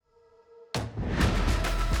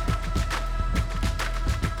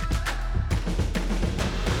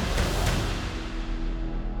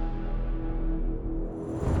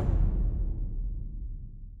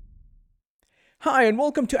Hi, and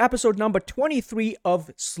welcome to episode number 23 of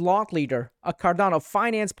Slot Leader, a Cardano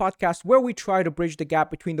finance podcast where we try to bridge the gap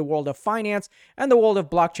between the world of finance and the world of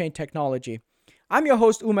blockchain technology. I'm your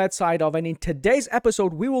host, Umed Saidov, and in today's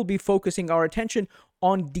episode, we will be focusing our attention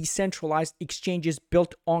on decentralized exchanges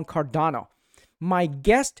built on Cardano. My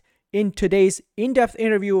guest in today's in-depth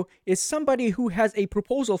interview is somebody who has a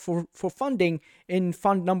proposal for funding in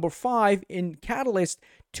fund number 5 in Catalyst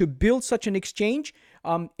to build such an exchange.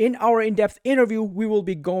 In our in-depth interview, we will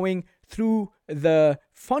be going through the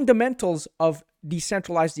fundamentals of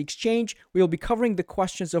decentralized exchange. We'll be covering the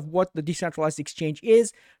questions of what the decentralized exchange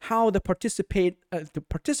is, how the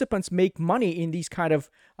participants make money in these kind of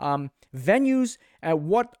venues,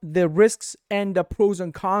 what the risks and the pros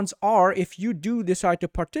and cons are if you do decide to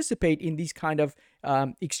participate in these kind of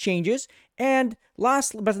exchanges. And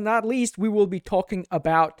last but not least, we will be talking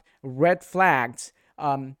about red flags.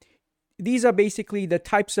 These are basically the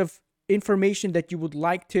types of information that you would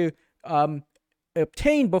like to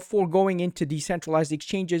obtain before going into decentralized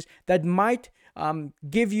exchanges that might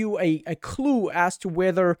give you a clue as to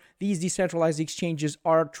whether these decentralized exchanges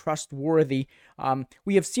are trustworthy.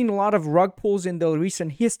 We have seen a lot of rug pulls in the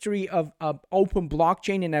recent history of open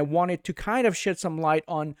blockchain, and I wanted to kind of shed some light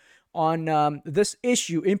on this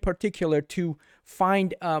issue in particular to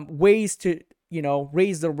find ways to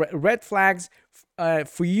raise the red flags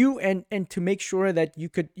for you and to make sure that you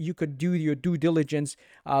could do your due diligence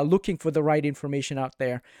looking for the right information out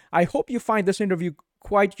there. I hope you find this interview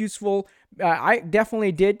quite useful. I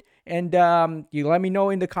definitely did, and you let me know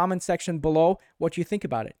in the comment section below what you think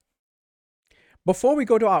about it. Before we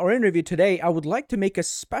go to our interview today, I would like to make a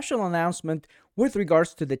special announcement with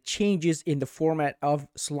regards to the changes in the format of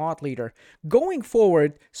Slot Leader. Going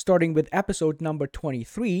forward, starting with episode number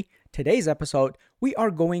 23, today's episode, we are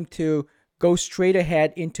going to go straight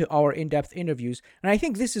ahead into our in-depth interviews. And I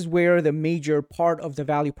think this is where the major part of the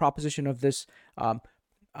value proposition of this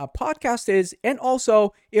podcast is. And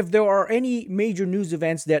also, if there are any major news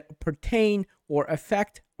events that pertain or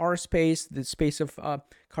affect our space, the space of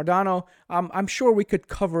Cardano, I'm sure we could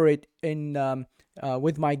cover it in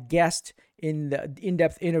with my guest in the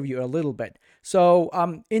in-depth interview a little bit.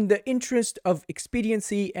 So in the interest of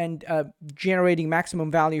expediency and generating maximum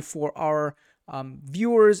value for our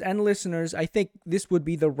viewers and listeners, I think this would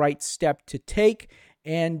be the right step to take.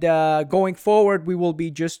 And going forward, we will be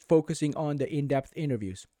just focusing on the in-depth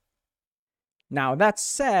interviews. Now, that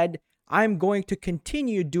said, I'm going to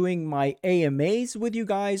continue doing my AMAs with you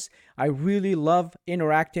guys. I really love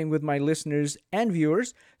interacting with my listeners and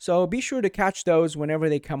viewers, so be sure to catch those whenever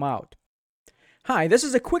they come out. Hi, this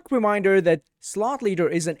is a quick reminder that Slot Leader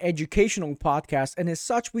is an educational podcast, and as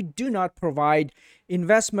such, we do not provide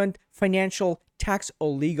investment, financial, tax, or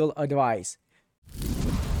legal advice.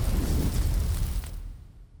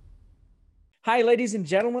 Hi, ladies and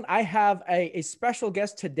gentlemen. I have a special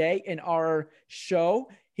guest today in our show.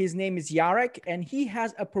 His name is Jarek, and he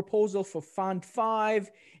has a proposal for Fund 5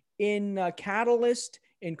 in Catalyst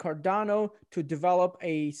in Cardano to develop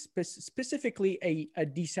specifically a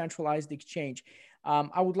decentralized exchange.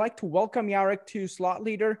 I would like to welcome Jarek to Slot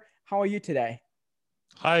Leader. How are you today?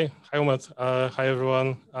 Hi, Umed. Hi,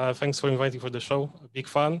 everyone. Thanks for inviting for the show. Big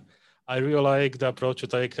fan. I really like the approach you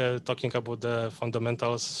take talking about the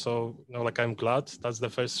fundamentals. So, I'm glad that's the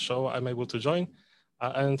first show I'm able to join,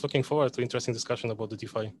 and looking forward to interesting discussion about the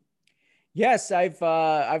DeFi. Yes,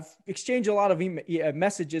 I've exchanged a lot of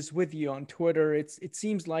messages with you on Twitter. It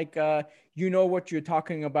seems like you know what you're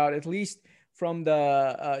talking about, at least from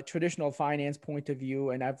the traditional finance point of view.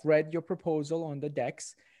 And I've read your proposal on the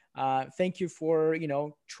DEX. Thank you for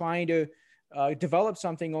trying to develop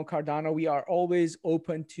something on Cardano. We are always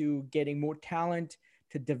open to getting more talent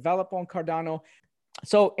to develop on Cardano.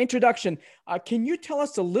 So, introduction. Can you tell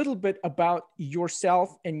us a little bit about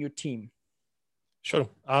yourself and your team? Sure.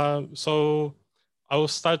 So I will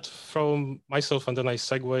start from myself and then I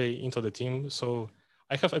segue into the team. So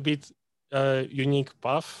I have a bit unique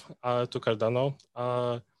path to Cardano.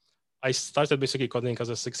 I started basically coding as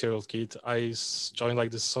a 6-year-old kid. I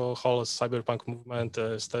joined this whole cyberpunk movement,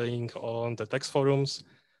 staying on the text forums,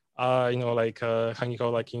 hanging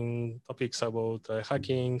out in topics about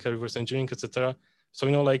hacking, reverse engineering, etc. So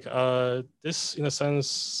this in a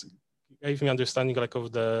sense gave me understanding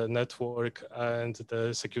of the network and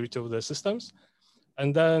the security of the systems.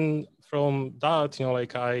 And then from that,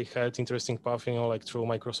 I had interesting path, through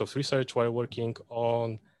Microsoft Research while working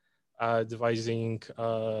on devising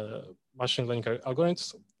machine learning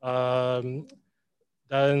algorithms.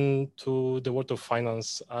 Then to the world of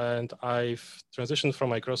finance, and I've transitioned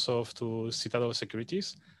from Microsoft to Citadel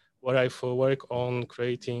Securities, where I work on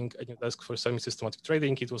creating a new desk for semi-systematic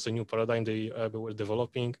trading. It was a new paradigm they were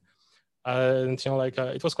developing. And like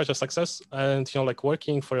it was quite a success. And like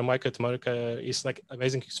working for a market maker is like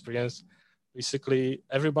amazing experience. Basically,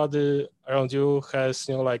 everybody around you has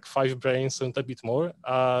like 5 brains and a bit more.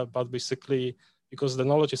 But basically, because the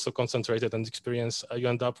knowledge is so concentrated and experience, you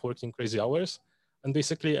end up working crazy hours. And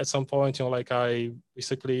basically, at some point, like I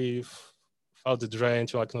basically felt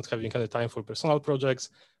drained, like not having any time for personal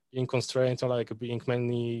projects, being constrained, like being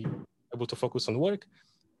mainly able to focus on work.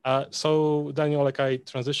 So then, like I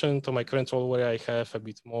transitioned to my current role where I have a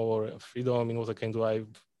bit more freedom in what I can do.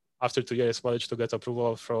 After 2 years, managed to get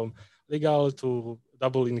approval from legal to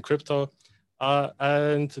double in crypto.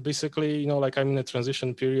 And basically, like I'm in a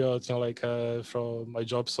transition period, like from my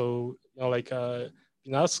job. So, like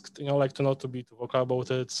been asked, like to not to be too vocal about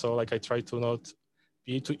it. So like I try to not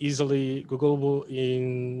be too easily Googleable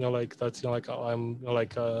in, like that, like I'm,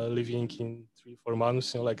 like living in 3-4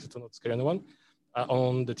 months, like to not scare anyone.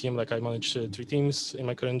 On the team, like I manage 3 teams in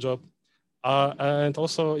my current job. And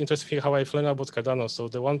also interesting how I've learned about Cardano. So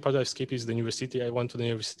the one part I skip is the university. I went to the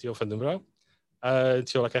University of Edinburgh.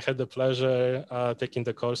 And like I had the pleasure taking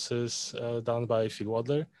the courses done by Phil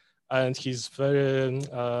Wadler. And he's very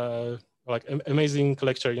like amazing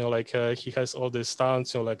lecturer, like he has all the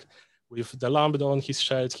stunts, like with the lambda on his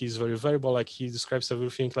shirt, he's very verbal, like he describes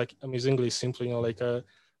everything like amazingly simply, like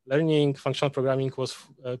learning functional programming was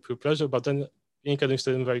pure pleasure, but then being an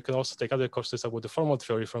student where you can also take other courses about the formal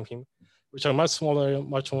theory from him, which are much smaller,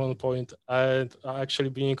 much more on point, and actually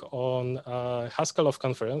being on Haskell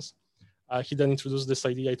conference. He then introduced this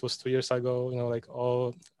idea. It was 2 years ago. Like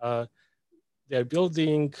they're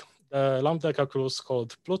building the Lambda calculus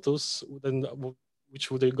called Plutus, then which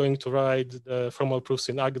they're going to write the formal proofs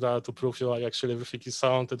in Agda to prove like actually everything is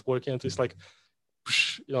sound and working. And it's like,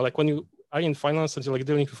 like when you are in finance and you're like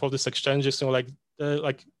dealing with all these exchanges, like they're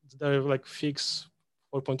like fixed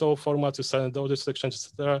 4.0 format to send all these exchanges,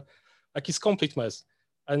 etc. Like it's complete mess.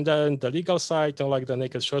 And then the legal side, like the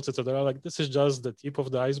naked shorts, etc. Like this is just the tip of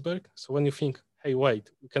the iceberg. So when you think, hey, wait,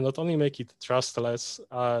 we can not only make it trustless,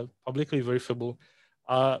 publicly verifiable,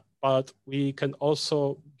 but we can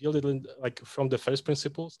also build it like from the first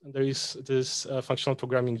principles. And there is this functional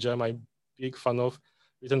programming gem I'm big fan of,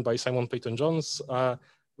 written by Simon Peyton-Jones,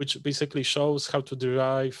 which basically shows how to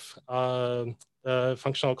derive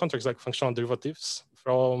functional contracts, like functional derivatives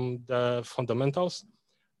from the fundamentals.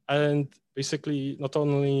 And basically, not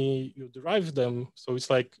only you derive them, so it's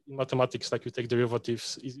like in mathematics, like you take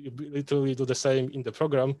derivatives, you literally do the same in the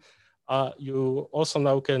program. You also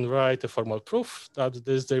now can write a formal proof that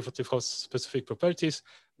this derivative has specific properties.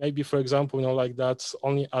 Maybe, for example, like that's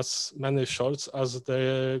only as many shorts as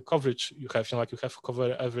the coverage you have. Like you have to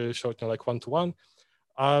cover every short, like 1-to-1.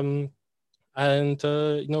 And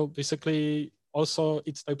basically, also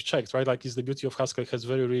it's type checked, right? Like, it's the beauty of Haskell. It has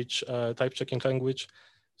very rich type checking language.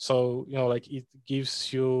 So, like it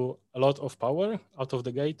gives you a lot of power out of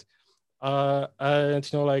the gate.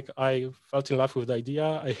 And, like I fell in love with the idea.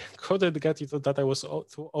 I couldn't get it that I was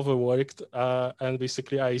too overworked. And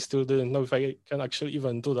basically, I still didn't know if I can actually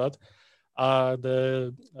even do that.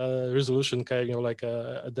 The resolution came, like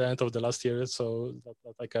at the end of the last year, so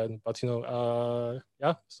that I can. But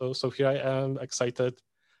yeah. So here I am, excited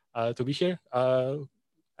to be here. I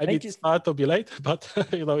Thank did you. start to be late, but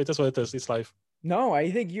it is what it is. It's life. No, I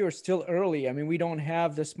think you're still early. I mean, we don't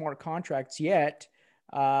have the smart contracts yet,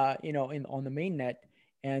 on the mainnet,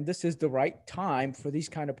 and this is the right time for these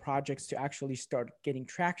kind of projects to actually start getting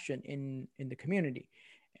traction in the community.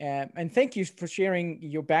 And thank you for sharing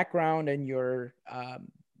your background and your,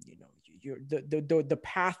 your the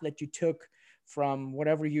path that you took from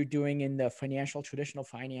whatever you're doing in the financial traditional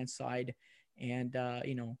finance side, and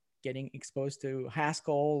getting exposed to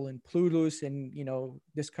Haskell and Plutus, and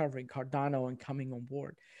discovering Cardano and coming on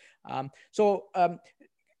board. So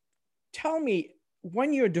tell me,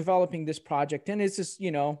 when you're developing this project, and it's just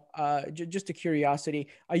just a curiosity,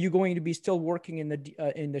 are you going to be still working in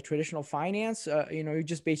the traditional finance? You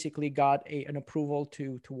just basically got an approval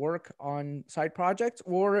to work on side projects,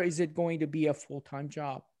 or is it going to be a full-time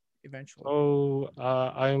job eventually? So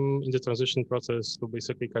I'm in the transition process to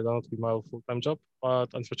basically Cardano to be my full-time job,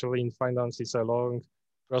 but unfortunately in finance it's a long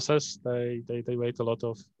process. They wait a lot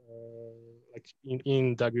of like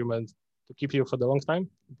in the agreement to keep you for the long time,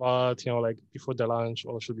 but like before the launch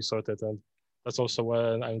all should be sorted, and that's also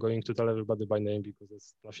when I'm going to tell everybody by name, because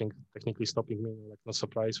there's nothing technically stopping me, like no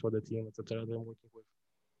surprise for the team, etc. that I'm working with.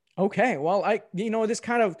 Okay, well, this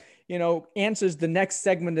kind of, answers the next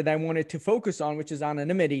segment that I wanted to focus on, which is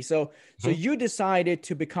anonymity. So Mhm. you decided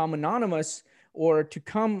to become anonymous, or to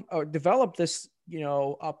come or develop this,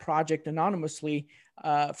 a project anonymously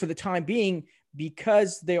for the time being,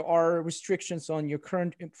 because there are restrictions on your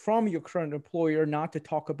current employer not to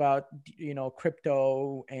talk about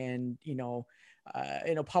crypto and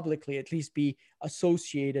publicly, at least be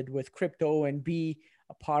associated with crypto and be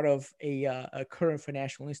a part of a current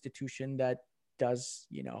financial institution that does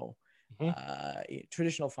Mhm.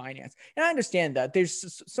 traditional finance. And I understand that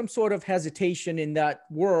there's some sort of hesitation in that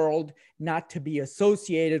world not to be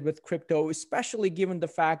associated with crypto, especially given the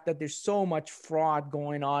fact that there's so much fraud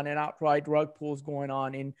going on and outright rug pulls going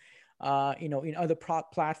on in in other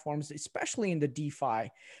platforms, especially in the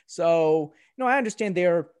DeFi. So, I understand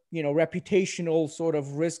there are, reputational sort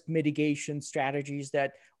of risk mitigation strategies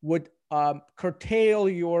that would curtail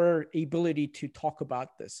your ability to talk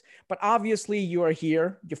about this. But obviously, you are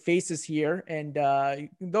here, your face is here, and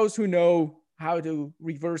those who know how to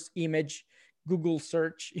reverse image Google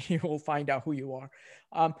search, you will find out who you are.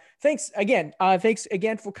 Thanks again. Thanks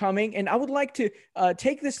again for coming. And I would like to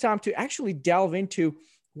take this time to actually delve into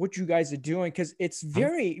what you guys are doing, because it's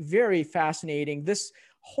very, very fascinating. This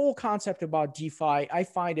whole concept about DeFi, I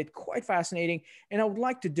find it quite fascinating. And I would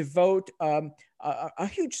like to devote a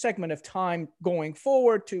huge segment of time going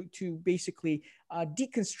forward to basically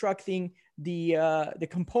deconstructing the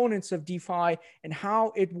components of DeFi and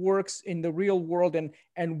how it works in the real world,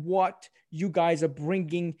 and what you guys are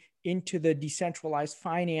bringing into the decentralized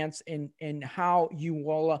finance, and how you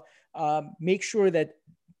will make sure that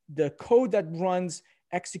the code that runs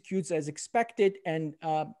executes as expected and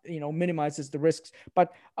minimizes the risks.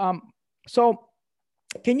 But so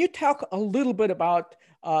can you talk a little bit about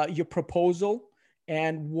your proposal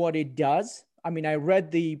and what it does? I mean, I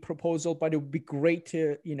read the proposal, but it would be great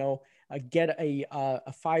to get a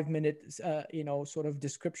 5-minute sort of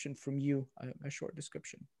description from you, a short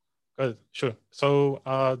description. Good, sure. So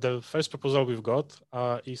the first proposal we've got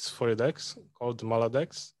is for a DEX called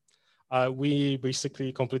Maladex. We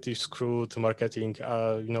basically completely screwed marketing,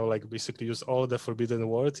 like basically use all the forbidden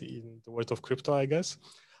word in the world of crypto, I guess.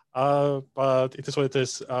 But it is what it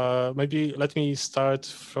is. Maybe let me start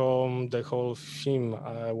from the whole theme,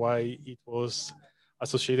 why it was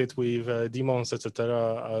associated with demons,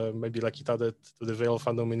 etc. Maybe like it added to the veil of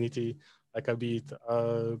anonymity, like a bit,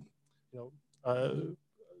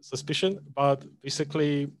 suspicion. But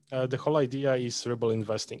basically, the whole idea is rebel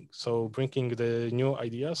investing. So bringing the new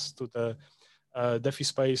ideas to the DeFi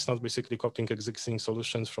space, not basically copying existing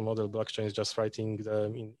solutions from other blockchains, just writing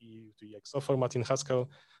them in EU to EXO format in Haskell,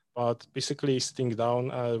 but basically sitting down,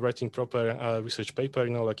 writing proper research paper,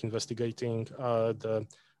 like investigating the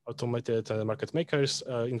automated market makers,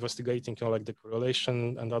 investigating, like the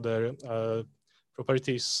correlation and other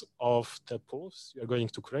properties of the pools you're going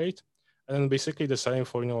to create. And basically the same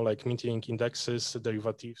for, like minting indexes,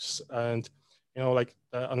 derivatives, and, like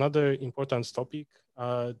another important topic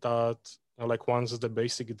that, like once the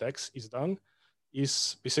basic DEX is done,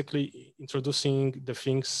 is basically introducing the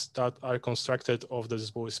things that are constructed of the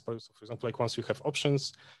disposable. So for example, like once you have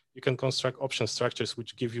options, you can construct option structures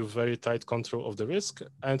which give you very tight control of the risk.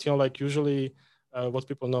 And like usually what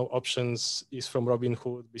people know options is from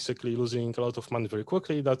Robinhood, basically losing a lot of money very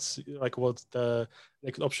quickly. That's like what the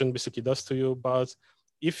next option basically does to you. But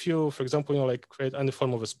if you, for example, like create any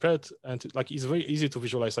form of a spread, and like it's very easy to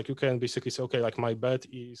visualize, like you can basically say, okay, like my bet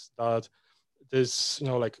is that this,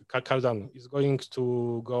 like Cardano is going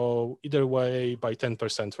to go either way by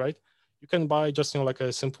 10%, right? You can buy just, like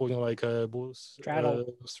a simple, like a bull straddle,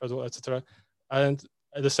 etc. And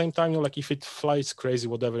at the same time, like if it flies crazy,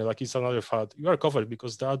 whatever, like it's another fad, you are covered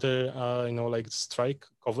because the other, like strike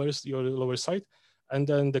covers your lower side. And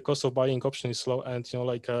then the cost of buying option is low. And,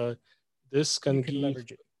 like this can give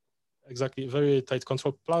leverage it. Exactly very tight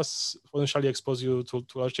control, plus potentially expose you to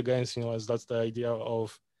larger gains, as that's the idea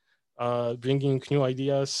of bringing new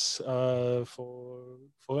ideas for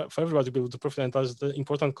everybody to be able to profit. And that's the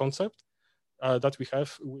important concept that we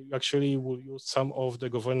have. We actually will use some of the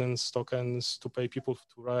governance tokens to pay people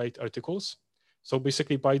to write articles. So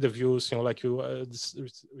basically, by the views, like you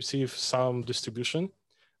receive some distribution,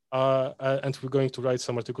 and we're going to write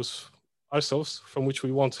some articles ourselves from which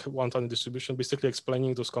we want any distribution, basically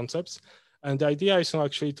explaining those concepts. And the idea is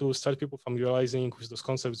actually to start people familiarizing with those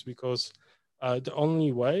concepts, because the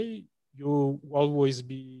only way you will always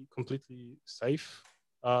be completely safe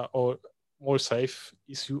or more safe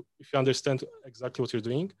is if you understand exactly what you're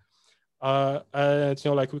doing. And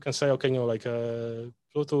like we can say, okay, like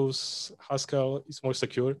Plutus, Haskell is more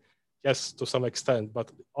secure. Yes, to some extent,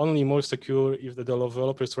 but only more secure if the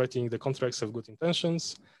developers writing the contracts have good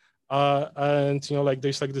intentions. And like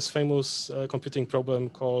there's like this famous computing problem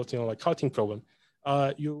called like halting problem.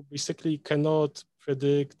 You basically cannot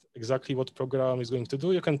predict exactly what program is going to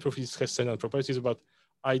do. You can prove it has certain properties, but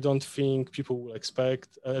I don't think people will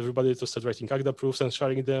expect everybody to start writing Agda proofs and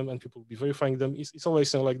sharing them, and people will be verifying them. It's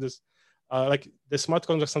always like this. Like the smart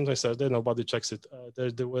contracts sometimes are there, nobody checks it.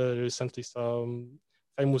 There were recently some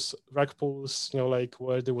famous rag pulls, like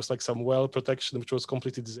where there was like some well protection which was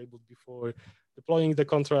completely disabled before deploying the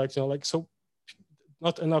contract. Like so,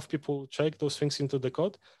 not enough people check those things into the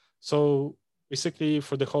code. So basically,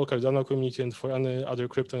 for the whole Cardano community and for any other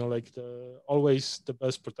crypto, like always the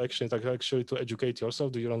best protection is actually to educate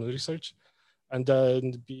yourself, do your own research, and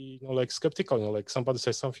then be like skeptical. Like somebody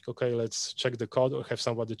says something, okay, let's check the code, or have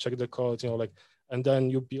somebody check the code. Like, and then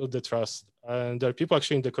you build the trust. And there are people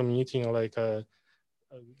actually in the community, like.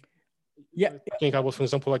 Yeah. Talking about, for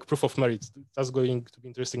example, like proof of merit. That's going to be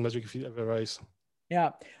interesting metric if it ever rise.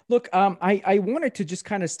 Yeah. Look, I wanted to just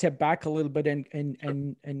kind of step back a little bit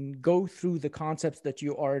and go through the concepts that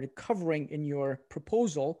you are covering in your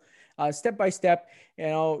proposal, step by step.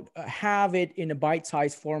 Have it in a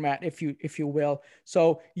bite-sized format, if you will.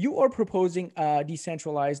 So you are proposing a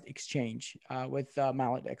decentralized exchange with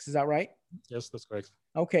Maladex. Is that right? Yes, that's correct.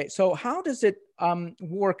 Okay, so how does it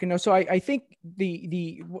work? So I think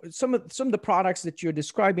some of the products that you're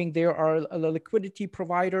describing there are a liquidity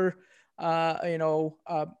provider,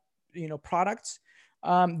 products.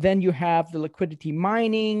 Then you have the liquidity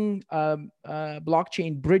mining,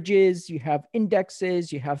 blockchain bridges, you have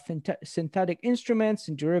indexes, you have synthetic instruments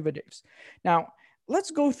and derivatives. Now,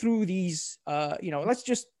 let's go through these. Let's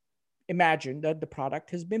just imagine that the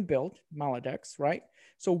product has been built, Maladex, right?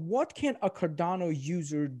 So what can a Cardano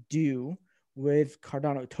user do with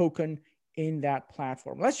Cardano token in that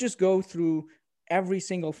platform? Let's just go through every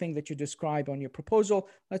single thing that you describe on your proposal.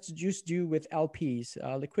 Let's just do with LPs,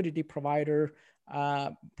 liquidity provider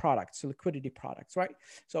products, liquidity products, right?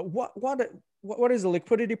 So what is a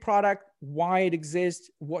liquidity product? Why it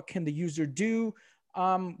exists? What can the user do?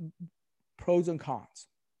 Pros and cons.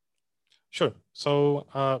 Sure. So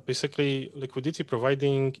basically, liquidity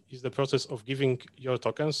providing is the process of giving your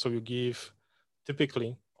tokens. So you give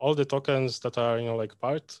typically all the tokens that are like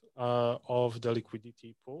part of the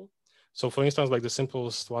liquidity pool. So for instance, like the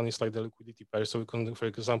simplest one is like the liquidity pair. So we can, for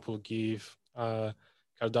example, give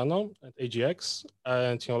Cardano and AGX,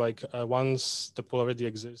 and once the pool already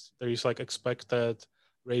exists, there is like expected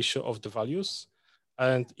ratio of the values.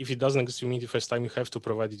 And if it doesn't exist, you mean the first time you have to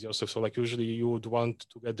provide it yourself. So like usually you would want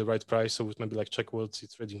to get the right price. So it maybe like check what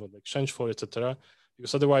it's trading on the exchange for, etc.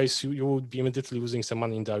 Because otherwise you would be immediately losing some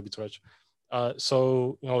money in the arbitrage.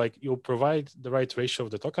 So like you provide the right ratio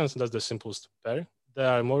of the tokens, and that's the simplest pair. There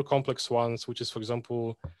are more complex ones, which is, for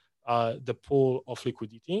example, the pool of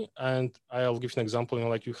liquidity. And I'll give you an example.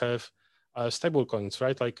 Like you have stable coins,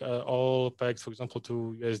 right? Like all pegged, for example,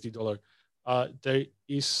 to USD dollar. There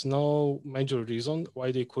is no major reason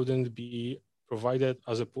why they couldn't be provided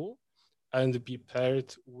as a pool and be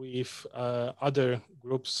paired with other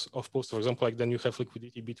groups of pools. For example, like then you have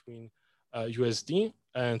liquidity between USD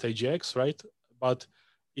and AGX, right? But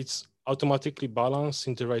it's automatically balanced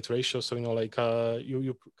in the right ratio. So, like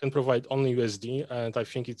you can provide only USD. And I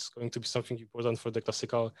think it's going to be something important for the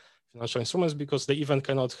classical financial instruments because they even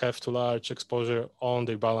cannot have too large exposure on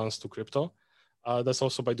their balance to crypto. That's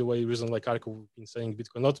also, by the way, reason like Arco have been saying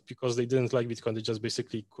Bitcoin, not because they didn't like Bitcoin, they just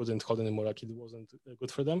basically couldn't hold anymore. Like it wasn't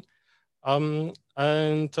good for them.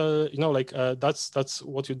 That's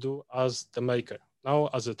what you do as the maker. Now,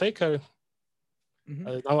 as a taker,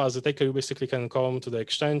 you basically can come to the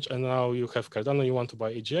exchange, and now you have Cardano. You want to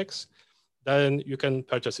buy AGX, then you can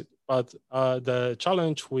purchase it. But the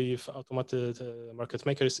challenge with automated market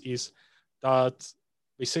makers is that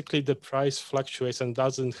basically the price fluctuates and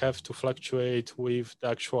doesn't have to fluctuate with the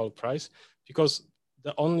actual price because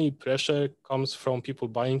the only pressure comes from people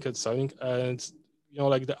buying and selling. And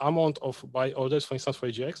like the amount of buy orders, for instance, for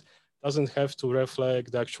AGX, doesn't have to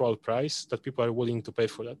reflect the actual price that people are willing to pay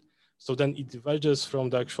for that. So then it diverges from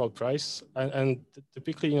the actual price, and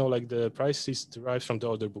typically, like the price is derived from the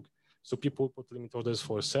order book. So people put limit orders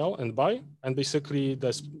for sell and buy, and basically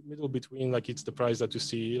the middle between, like it's the price that you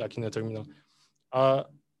see like in a terminal.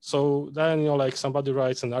 So then like somebody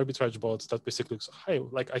writes an arbitrage bot that basically looks, hey,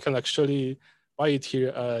 like I can actually buy it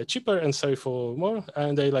here cheaper and sell it for more,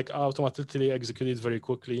 and they like automatically execute it very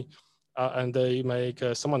quickly. And they make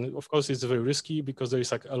someone, of course, it's very risky because there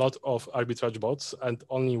is like a lot of arbitrage bots and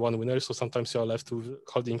only one winner. So sometimes you are left to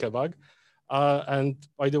holding a bag. And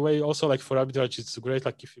by the way, also like for arbitrage, it's great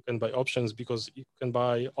like if you can buy options because you can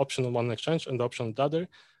buy option on one exchange and option on the other.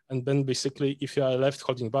 And then basically, if you are left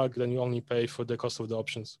holding bag, then you only pay for the cost of the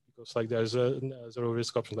options because like there's a zero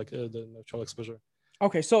risk option, like the neutral exposure.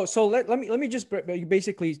 Okay, so let me just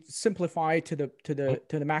basically simplify to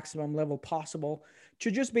Mhm. the maximum level possible to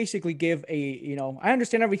just basically give a, I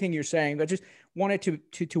understand everything you're saying, but just wanted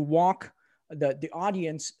to walk the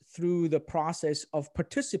audience through the process of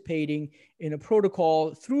participating in a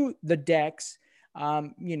protocol through the DEX,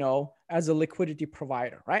 as a liquidity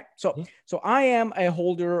provider, right? So I am a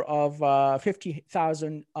holder of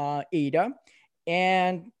 50,000 ADA,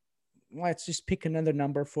 and let's just pick another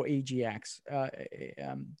number for AGX.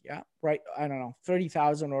 Yeah, right. I don't know,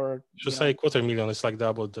 30,000 or, Should say quarter million. It's like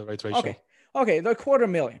double the right ratio. okay. Okay. The quarter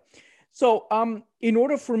million. So, in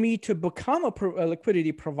order for me to become a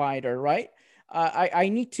liquidity provider, right, I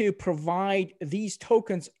need to provide these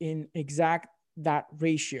tokens in exact that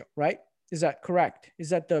ratio, right? Is that correct? Is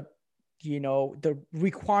that the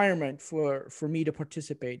requirement for me to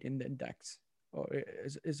participate in the index, or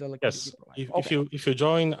is a liquidity Yes, provider? if Okay. you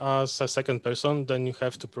join as a second person, then you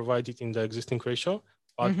have to provide it in the existing ratio.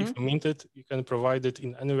 But Mm-hmm. if you mint it, you can provide it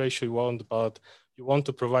in any ratio you want, but you want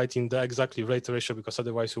to provide in the exactly right ratio, because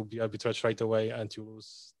otherwise you'll be arbitrage right away and you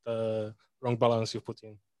lose the wrong balance you put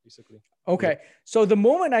in, basically. Okay. So the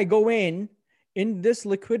moment I go in this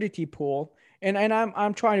liquidity pool, and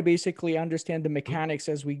I'm trying to basically understand the Mhm. mechanics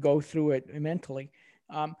as we go through it mentally.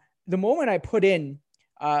 The moment I put in,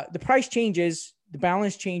 the price changes, the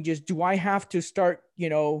balance changes. Do I have to start,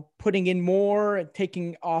 putting in more and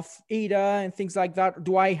taking off ADA and things like that?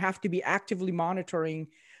 Do I have to be actively monitoring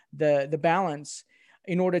the balance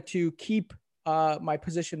in order to keep my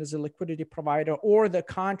position as a liquidity provider, or the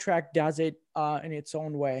contract does it in its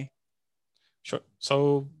own way? Sure.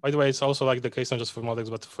 So, by the way, it's also like the case not just for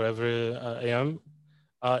Modex, but for every AM.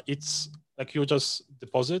 It's like you just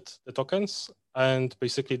deposit the tokens, and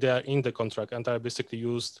basically they are in the contract and are basically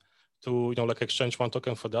used to like exchange one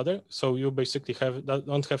token for the other. So you basically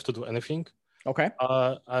don't have to do anything. Okay.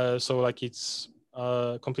 So like it's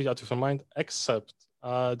completely out of your mind, except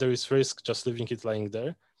there is risk just leaving it lying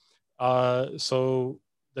there. So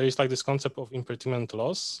there is like this concept of impertinent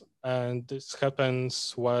loss, and this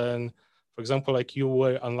happens when, for example, like you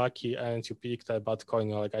were unlucky and you picked a bad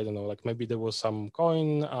coin, or like I don't know, like maybe there was some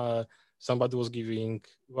coin, somebody was giving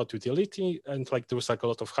what utility, and like there was like a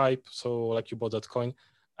lot of hype, so like you bought that coin,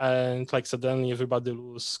 and like suddenly everybody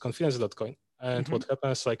lose confidence in that coin. And Mm-hmm. what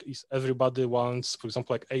happens like is everybody wants, for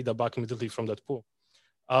example, like ADA back immediately from that pool.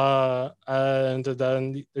 And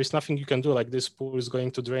then there's nothing you can do. Like this pool is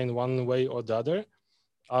going to drain one way or the other.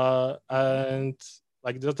 And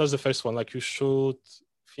like that's the first one. Like you should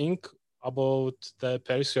think about the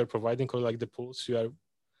pairs you are providing, or like the pools you are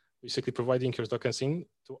basically providing your tokens in,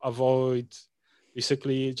 to avoid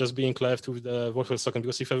basically just being left with the worthless token.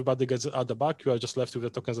 Because if everybody gets at the back, you are just left with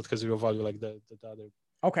the tokens that has zero value, like the other.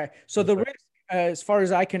 Okay. So the risk, as far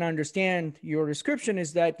as I can understand your description,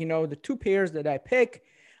 is that, the two pairs that I pick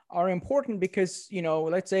are important because,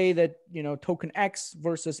 let's say that, token X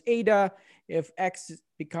versus ADA, if X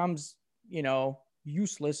becomes,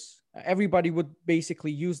 useless, everybody would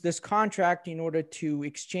basically use this contract in order to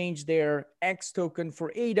exchange their X token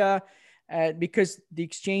for ADA, because the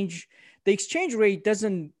exchange rate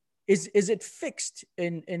doesn't, is it fixed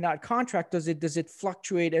in that contract? Does it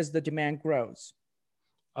fluctuate as the demand grows?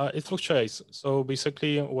 It fluctuates. So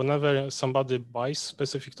basically, whenever somebody buys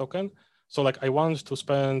specific token, so like I want to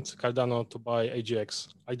spend Cardano to buy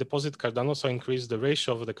AGX, I deposit Cardano, so I increase the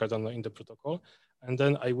ratio of the Cardano in the protocol, and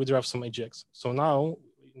then I withdraw some AGX. So now,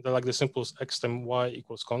 like the simplest X times Y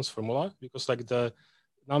equals cons formula, because like the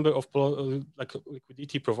number of like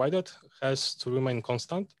liquidity provided has to remain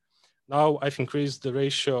constant. Now I've increased the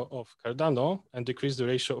ratio of Cardano and decreased the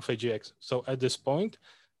ratio of AGX. So at this point,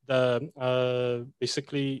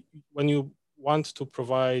 basically when you want to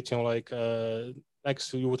provide, like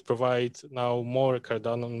next you would provide now more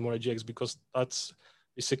Cardano and more AGX, because that's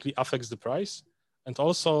basically affects the price. And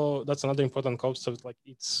also that's another important concept, like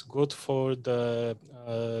it's good for the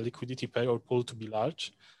liquidity pair or pool to be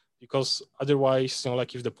large, because otherwise,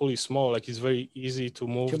 like if the pool is small, like it's very easy to To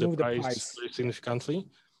move the move the price price. very significantly.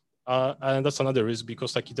 And that's another risk,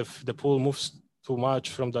 because like if the pool moves too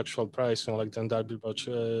much from the actual price, like then the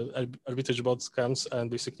arbitrage bot scams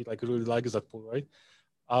and basically like really likes that pool, right?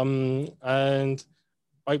 And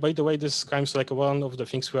by the way, this comes like one of the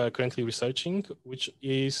things we are currently researching, which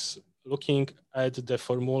is looking at the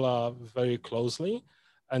formula very closely.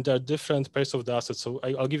 And there are different pairs of the assets. So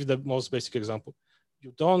I'll give you the most basic example.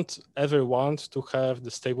 You don't ever want to have the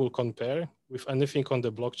stable compare with anything on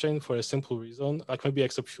the blockchain, for a simple reason, like maybe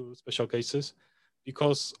except few special cases,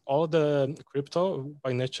 because all the crypto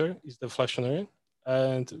by nature is deflationary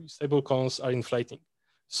and stable coins are inflating.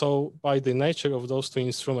 So by the nature of those two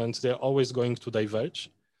instruments, they're always going to diverge.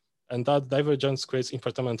 And that divergence creates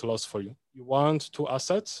impairment loss for you. You want two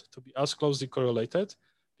assets to be as closely correlated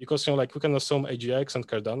because, like we can assume AGX and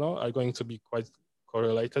Cardano are going to be quite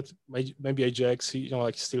correlated. Maybe AGX,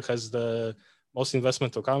 like still has the most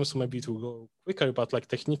investment to come, so maybe it will go quicker, but like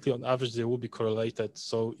technically on average, they will be correlated.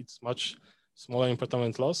 So it's much smaller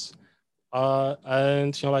impairment loss.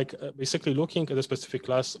 And basically looking at a specific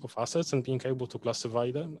class of assets and being able to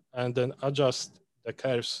classify them and then adjust the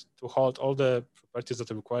curves to hold all the properties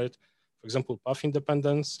that are required. For example, path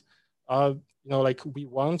independence. Like we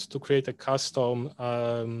want to create a custom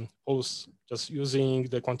pulse just using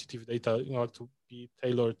the quantitative data, to be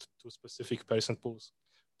tailored to specific person pools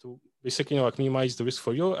to basically, like minimize the risk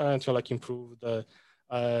for you and like improve the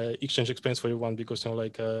exchange experience for everyone because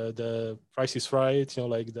the price is right,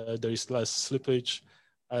 there is less slippage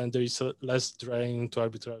and there is less drain to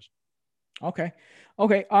arbitrage. Okay.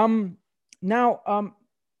 Now,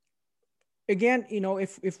 again,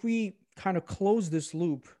 if we kind of close this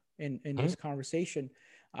loop in this conversation,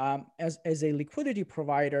 as a liquidity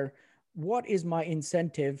provider, what is my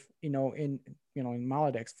incentive, in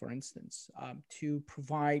Molodex, for instance, to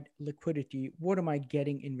provide liquidity? What am I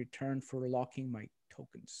getting in return for locking my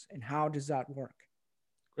tokens, and how does that work?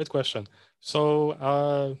 Great question.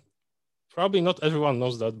 So probably not everyone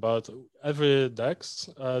knows that, but every DEX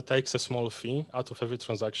takes a small fee out of every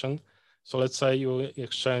transaction. So let's say you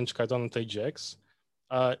exchange Cardano and AGX.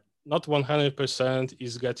 Not 100%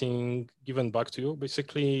 is getting given back to you.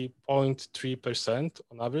 Basically, 0.3%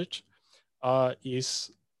 on average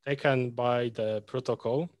is taken by the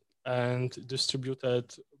protocol and distributed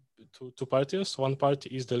to two parties. One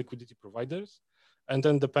party is the liquidity providers. And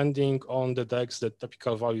then depending on the DEX, the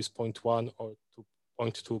typical value is 0.1 or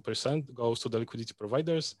 0.2% goes to the liquidity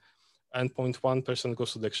providers and 0.1%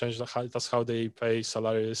 goes to the exchange. That's how they pay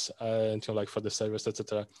salaries and like for the service,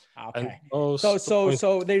 etc. Okay.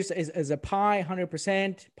 So there's as a pie,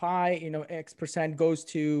 100% pie, X% goes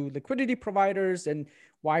to liquidity providers and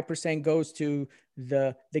Y% goes to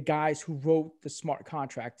the guys who wrote the smart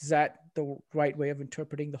contract. Is that the right way of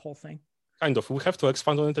interpreting the whole thing? Kind of. We have to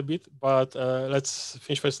expand on it a bit, but let's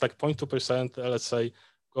finish first. Like 0.2%, let's say,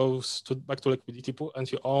 goes back to liquidity pool, and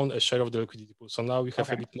you own a share of the liquidity pool. So now we have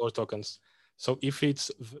a bit more tokens. So if it's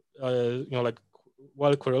like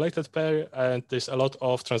well correlated pair and there's a lot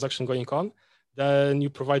of transaction going on, then you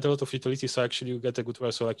provide a lot of utility. So actually you get a good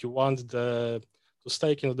rate. So like you want to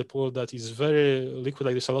stake the pool that is very liquid.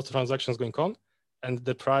 Like there's a lot of transactions going on, and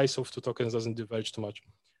the price of two tokens doesn't diverge too much.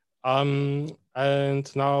 And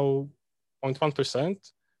now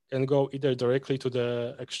 0.1% can go either directly to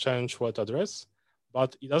the exchange wallet address,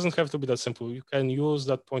 but it doesn't have to be that simple. You can use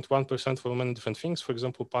that 0.1% for many different things. For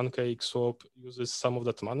example, PancakeSwap uses some of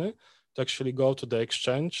that money to actually go to the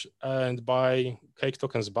exchange and buy Cake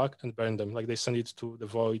tokens back and burn them. Like they send it to the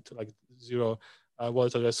void, like zero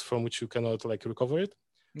wallet address from which you cannot like recover it.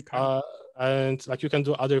 Okay. And like you can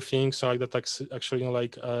do other things like that actually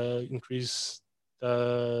increase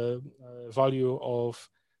the value of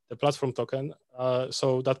the platform token.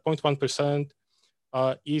 So that 0.1%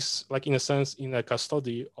 is like in a sense in a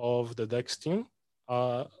custody of the DEX team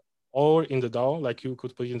or in the DAO. Like you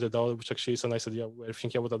could put it in the DAO, which actually is a nice idea. We're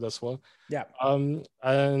thinking about that as well. Yeah.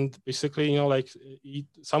 And basically,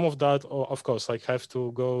 some of that, of course, like have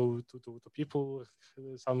to go to people.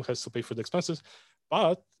 Some has to pay for the expenses,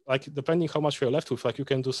 but like depending how much you're left with, like you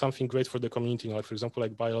can do something great for the community. Like for example,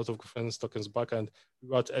 like buy a lot of governance tokens back and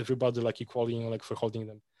reward everybody like equally, like for holding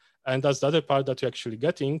them. And that's the other part that you're actually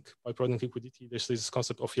getting by providing liquidity. There's this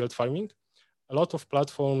concept of yield farming. A lot of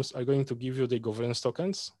platforms are going to give you the governance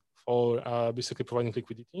tokens for basically providing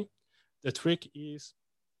liquidity. The trick is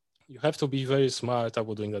you have to be very smart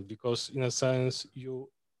about doing that because in a sense, you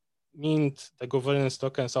mint the governance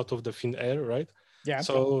tokens out of the thin air, right? Yeah.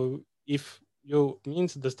 So if you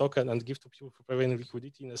mint the token and give to people for providing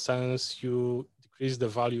liquidity, in a sense, you decrease the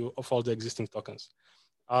value of all the existing tokens.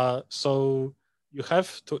 So you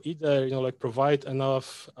have to either provide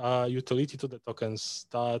enough utility to the tokens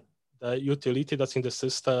that the utility that's in the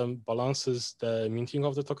system balances the minting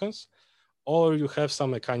of the tokens, or you have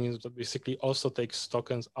some mechanism that basically also takes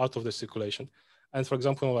tokens out of the circulation. And for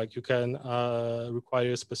example, like you can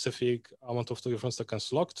require a specific amount of different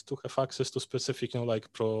tokens locked to have access to specific,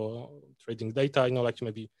 like pro trading data, like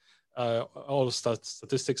maybe all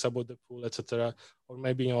statistics about the pool, etc. Or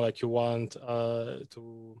maybe like you want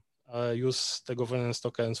to use the governance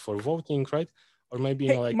tokens for voting, right? Or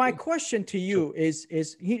maybe my question to you is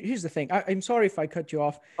here's the thing. I'm sorry if I cut you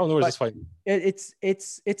off. Oh no, it's fine.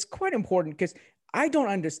 It's quite important because I don't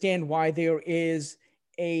understand why there is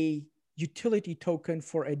a utility token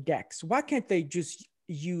for a DEX. Why can't they just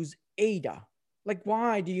use ADA Like,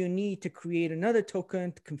 why do you need to create another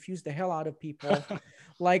token to confuse the hell out of people?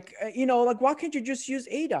 Like, like, why can't you just use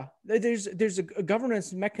ADA? There's a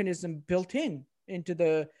governance mechanism built into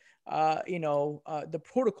the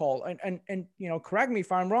protocol, and correct me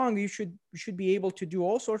if I'm wrong. You should be able to do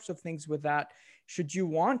all sorts of things with that. Should you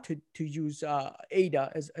want to use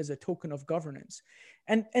ADA as a token of governance,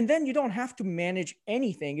 and then you don't have to manage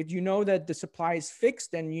anything. If you know that the supply is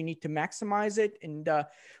fixed and you need to maximize it, and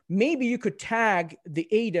maybe you could tag the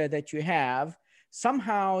ADA that you have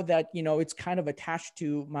somehow that it's kind of attached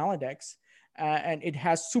to Maladex, and it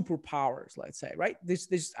has superpowers, let's say, right?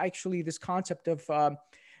 This actually this concept of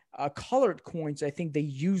colored coins. I think they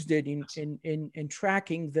used it in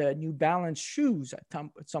tracking the New Balance shoes at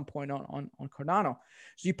some point on Cardano.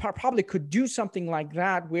 So you probably could do something like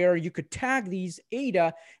that where you could tag these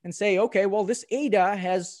ADA and say, okay, well, this ADA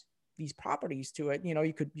has these properties to it.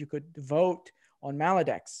 You could vote on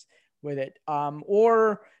Maladex with it,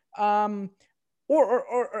 or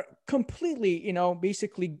completely,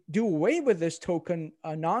 basically do away with this token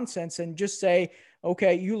nonsense and just say,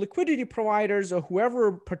 okay, you liquidity providers or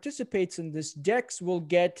whoever participates in this DEX will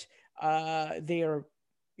get their,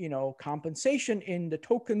 compensation in the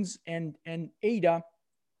tokens and ADA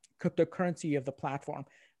cryptocurrency of the platform,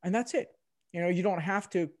 and that's it. You don't have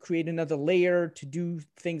to create another layer to do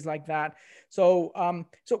things like that. So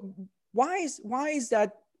why is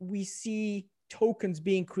that we see tokens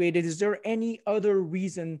being created? Is there any other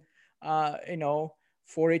reason,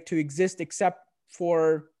 for it to exist except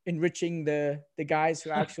for enriching the guys who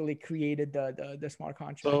actually created the smart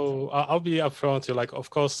contracts? So I'll be upfront. Like, of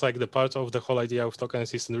course, like the part of the whole idea of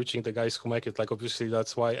tokens is enriching the guys who make it. Like, obviously,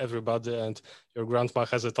 that's why everybody and your grandma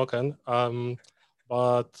has a token.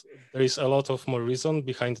 But there is a lot of more reason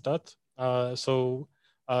behind that.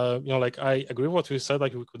 Like I agree with what you said.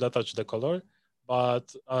 Like, we could attach the color,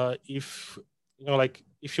 but if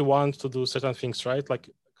if you want to do certain things right, like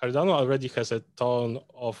Cardano already has a ton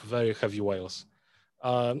of very heavy whales.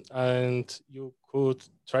 And you could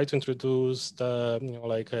try to introduce the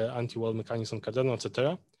anti-whale mechanism Cardano,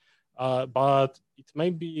 etc. But it may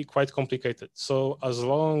be quite complicated. So as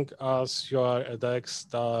long as you are a DEX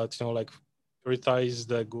that prioritize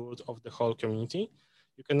the good of the whole community,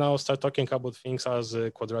 you can now start talking about things as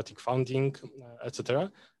quadratic funding,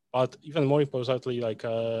 etc. But even more importantly,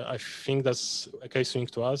 I think that's a case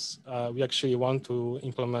unique to us. We actually want to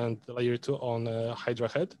implement the layer 2 on Hydra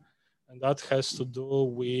Head, and that has to do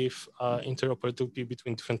with interoperability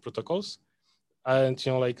between different protocols. And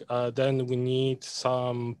then we need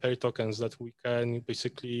some pair tokens that we can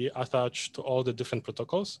basically attach to all the different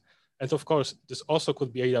protocols. And of course, this also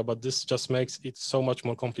could be ADA, but this just makes it so much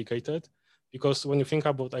more complicated, because when you think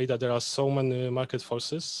about ADA, there are so many market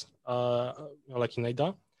forces, like in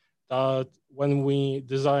ADA, that when we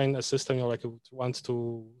design a system, like we want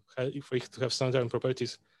to if we to have standard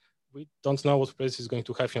properties, we don't know what place is going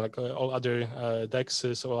to have. All other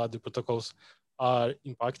DEXs or other protocols are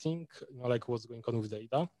impacting, like what's going on with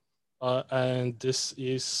data. And this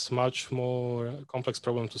is much more complex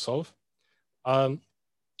problem to solve.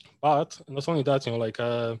 But not only that,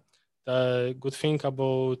 the good thing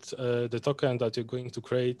about the token that you're going to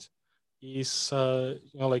create is,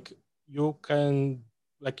 you can,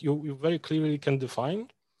 you very clearly can define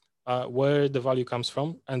where the value comes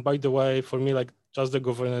from. And by the way, for me, just the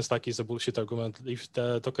governance is a bullshit argument. If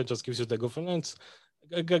the token just gives you the governance,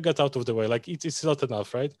 get out of the way. It's not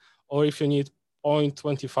enough, right? Or if you need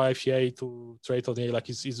 0.25 EA to trade on EA,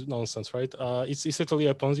 it's nonsense, right? It's essentially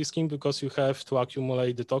a Ponzi scheme, because you have to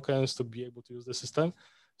accumulate the tokens to be able to use the system.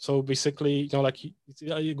 So basically, it's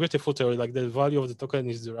a grateful theory, the value of the token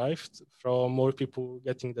is derived from more people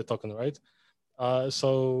getting the token, right?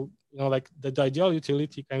 So the ideal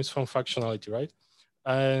utility comes from functionality, right?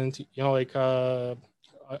 And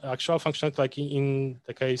actual functionality, in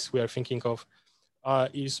the case we are thinking of,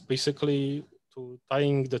 is basically to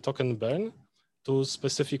tying the token burn to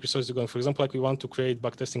specific resources you're going. For example, we want to create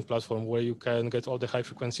backtesting platform where you can get all the high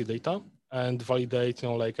frequency data and validate,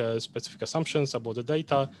 specific assumptions about the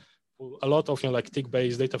data, a lot of tick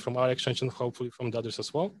based data from our exchange and hopefully from the others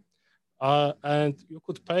as well. And you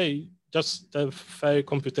could pay just the fair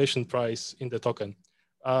computation price in the token.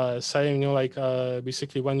 Saying,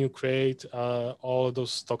 basically when you create all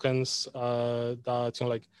those tokens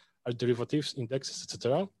that, are derivatives, indexes,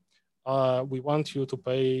 etc., we want you to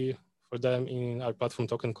pay for them in our platform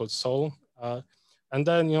token called Sol. And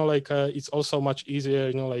then, it's also much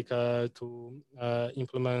easier, to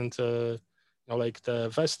implement, the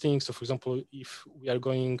vesting. So for example, if we are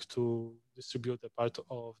going to distribute a part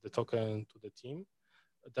of the token to the team,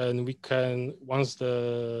 then we can, once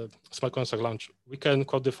the smart contracts are launched, we can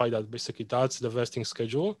codify that. Basically, that's the vesting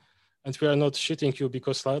schedule, and we are not shitting you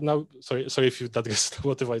because now, sorry if you that gets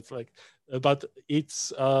motivated, like, but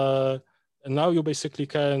it's now you basically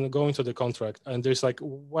can go into the contract, and there's like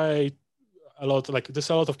way a lot, like there's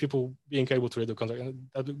a lot of people being able to read the contract, and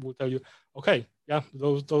that will tell you, okay, yeah,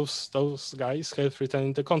 those guys have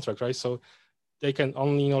written the contract, right? So they can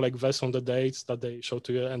only like vest on the dates that they show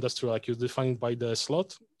to you, and that's true. Like you define it by the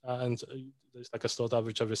slot, and there's like a slot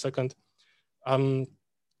average every second. Um,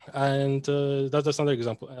 and that's another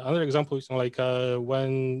example. Another example is like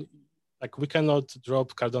when like we cannot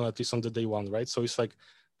drop Cardano at least on the day one, right? So it's like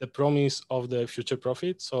the promise of the future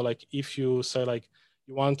profit. So like if you say like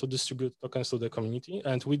you want to distribute tokens to the community,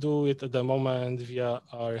 and we do it at the moment via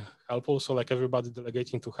our help pool. So like everybody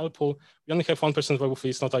delegating to help pool. We only have 1% variable fee.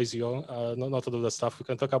 It's not ICO, not all of that stuff. We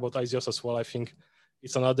can talk about ICOs as well. I think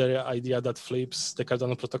it's another idea that flips the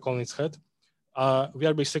Cardano protocol in its head. We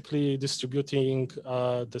are basically distributing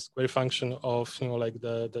the square function of like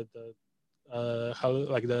the how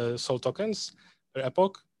like the SOL tokens per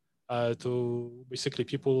epoch to basically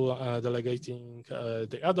people delegating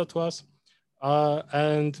the ADA to us,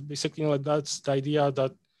 and basically like that's the idea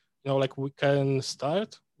that like we can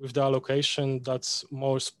start with the allocation that's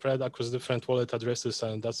more spread across different wallet addresses,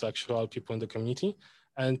 and that's actual people in the community.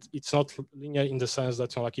 And it's not linear in the sense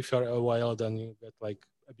that like if you're a whale, then you get like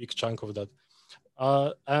a big chunk of that.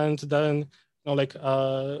 And then like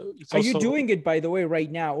it's Are you also doing it, by the way,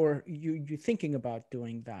 right now, or you thinking about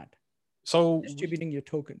doing that? so Distributing your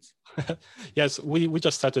tokens. yes, we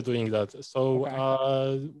just started doing that. So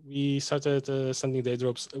Okay. we started sending the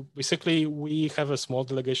airdrops. Basically, we have a small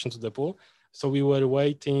delegation to the pool, so we were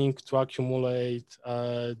waiting to accumulate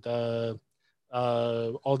the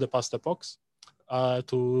all the past epochs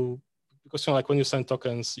to, because like when you send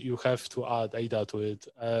tokens, you have to add ADA to it,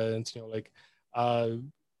 and like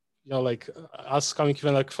like us coming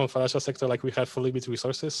even like from financial sector, like we have limited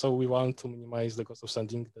resources, so we want to minimize the cost of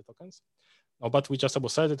sending the tokens. No, but we just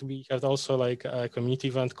about said that we had also like a community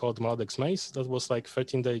event called Maladex Maze that was like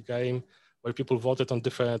 13-day game where people voted on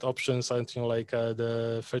different options, and like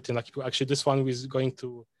the 13 lucky people. Actually, this one is going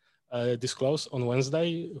to disclose on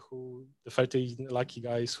Wednesday who the 30 lucky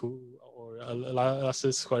guys who or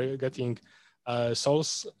lasses who are getting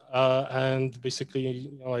souls, and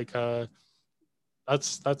basically like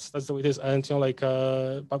that's the way it is. And like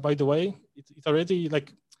but by the way, it already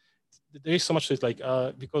like there is so much to it, like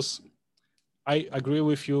because I agree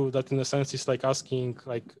with you that in a sense it's like asking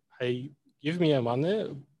like, hey, give me a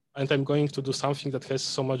money and I'm going to do something that has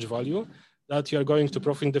so much value that you are going to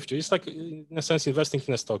profit in the future. It's like in a sense investing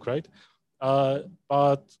in a stock, right?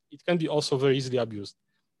 But it can be also very easily abused.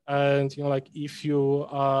 And like if you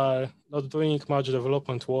are not doing much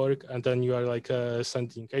development work, and then you are like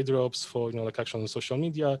sending airdrops for like action on social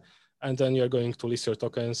media, and then you are going to list your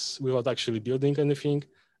tokens without actually building anything,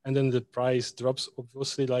 and then the price drops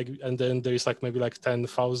obviously, like, and then there is like maybe like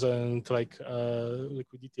 10,000 like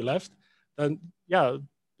liquidity left, then yeah,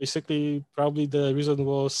 basically probably the reason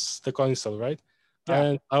was the coin sell, right? Yeah.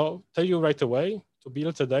 And I'll tell you right away, to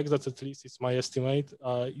build a deck that at least is my estimate,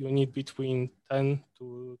 you need between 10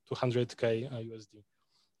 to 200k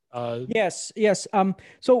USD. Yes, yes.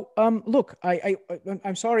 Look,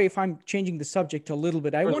 I'm sorry if I'm changing the subject a little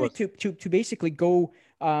bit. I wanted to basically go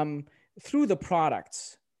through the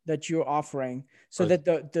products that you're offering so Right.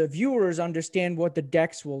 that the viewers understand what the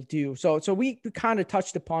DEX will do. So we kind of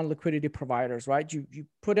touched upon liquidity providers, right? You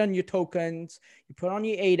put on your tokens, you put on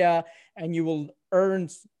your ADA, and you will earn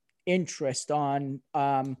interest on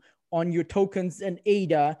your tokens and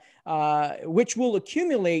ADA, which will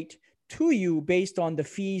accumulate to you based on the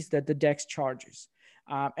fees that the DEX charges.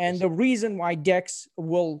 And the reason why DEX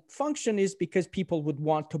will function is because people would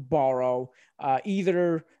want to borrow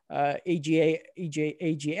either AGIX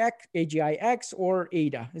or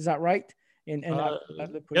ADA. Is that right? In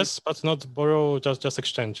Yes, but not borrow, just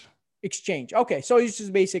exchange. Exchange. Okay, so it's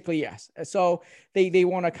just basically yes. So they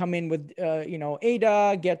want to come in with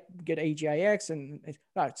ADA, get AGIX, and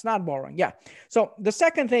it's not borrowing. Yeah. So the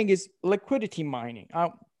second thing is liquidity mining.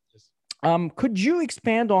 Could you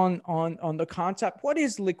expand on the concept? What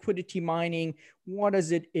is liquidity mining? What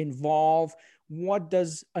does it involve? What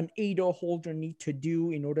does an ADA holder need to do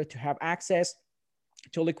in order to have access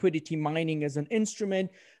to liquidity mining as an instrument?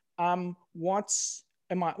 What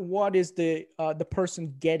is the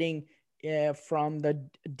person getting from the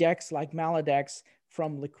DEX like Maladex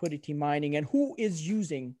from liquidity mining, and who is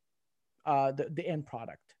using the end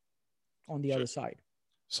product on the other side?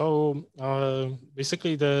 So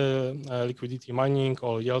basically the liquidity mining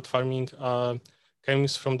or yield farming,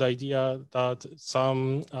 comes from the idea that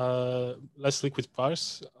some less liquid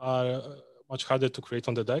pairs are much harder to create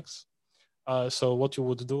on the DEX. So what you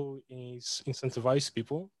would do is incentivize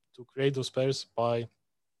people to create those pairs by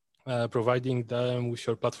providing them with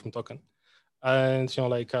your platform token. And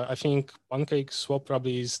I think Pancake Swap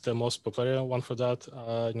probably is the most popular one for that.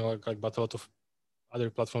 But a lot of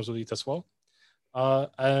other platforms do it as well.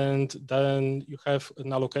 And then you have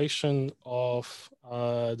an allocation of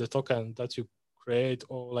the token that you create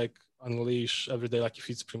or like unleash every day, like if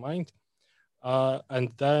it's pre-mined.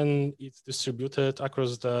 And then it's distributed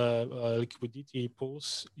across the liquidity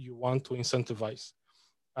pools you want to incentivize.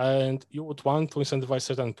 And you would want to incentivize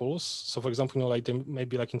certain pools. So for example, there may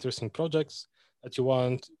be like interesting projects that you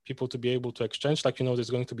want people to be able to exchange, like, there's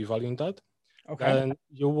going to be value in that. Okay. Then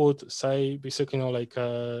you would say basically,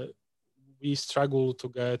 we struggle to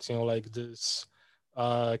get, this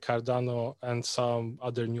Cardano and some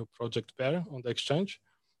other new project pair on the exchange.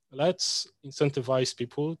 Let's incentivize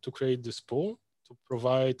people to create this pool to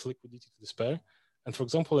provide liquidity to this pair. And for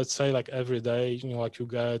example, let's say like every day, you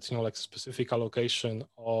get, like specific allocation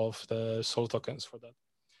of the SOL tokens for that.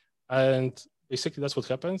 And basically that's what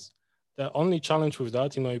happens. The only challenge with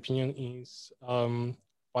that, in my opinion, is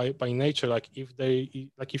by nature, like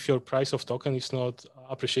if your price of token is not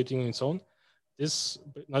appreciating on its own, this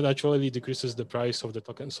naturally decreases the price of the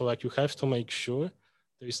token. So like you have to make sure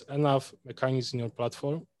there is enough mechanisms in your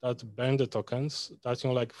platform that burn the tokens. That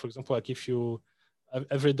like for example, like if you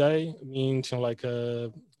every day means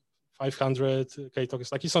 500k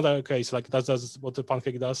tokens. Like it's not our case. Like that's what the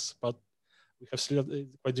Pancake does, but we have still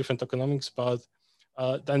quite different tokenomics. But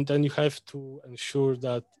then you have to ensure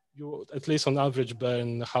that you at least on average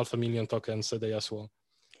burn 500,000 tokens a day as well.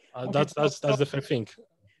 Okay, That's the fair thing.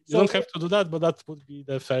 You don't have to do that, but that would be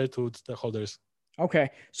the fair to the holders. Okay,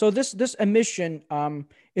 so this emission,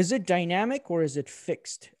 is it dynamic or is it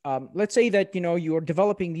fixed? Let's say that you are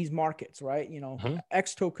developing these markets, right?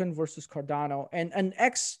 X token versus Cardano, and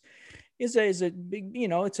X is a big,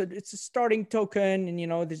 it's a starting token, and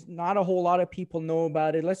there's not a whole lot of people know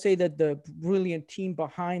about it. Let's say that the brilliant team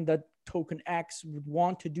behind that token X would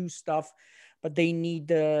want to do stuff, but they need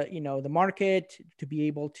the market to be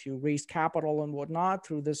able to raise capital and whatnot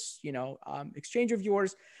through this exchange of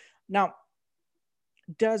yours. Now,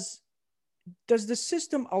 does the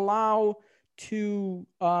system allow to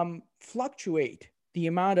fluctuate the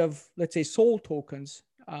amount of, let's say, SOL tokens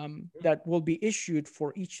that will be issued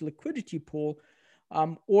for each liquidity pool,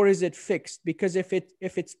 or is it fixed? Because if it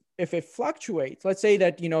fluctuates, let's say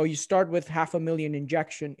that you start with 500,000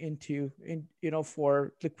 injection into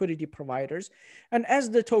for liquidity providers, and as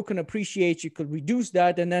the token appreciates, you could reduce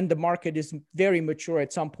that, and then the market is very mature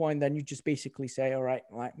at some point. Then you just basically say, all right,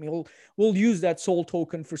 we'll use that SOL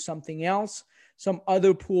token for something else. Some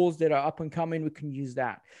other pools that are up and coming, we can use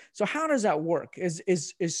that. So how does that work? Is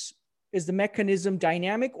the mechanism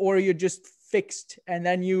dynamic, or you're just fixed and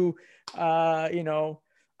then I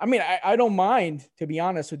don't mind, to be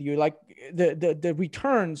honest with you, like the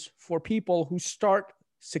returns for people who start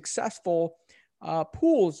successful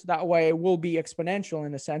pools that way will be exponential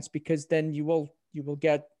in a sense, because then you will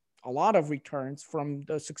get a lot of returns from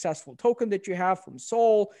the successful token that you have, from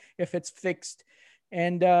SOL if it's fixed,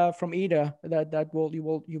 and from ADA that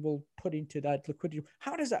you will put into that liquidity.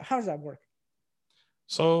 How does that work?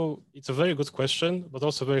 So it's a very good question, but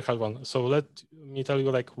also a very hard one. So let me tell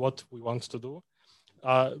you like what we want to do.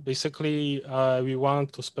 Basically, we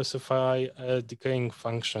want to specify a decaying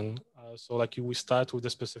function. So like we start with a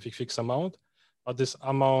specific fixed amount, but this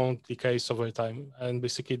amount decays over time. And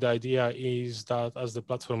basically the idea is that as the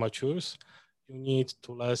platform matures, you need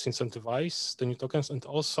to less incentivize the new tokens, and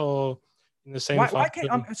also in the same function.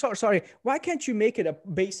 I'm sorry. Why can't you make it a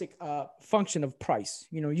basic function of price?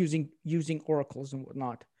 Using oracles and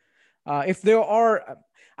whatnot. If there are,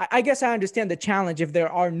 I guess I understand the challenge. If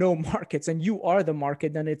there are no markets and you are the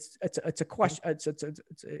market, then it's a question.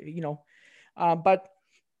 But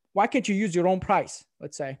why can't you use your own price?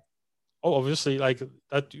 Let's say. Oh, obviously, like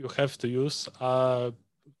that you have to use.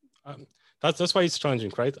 That's why it's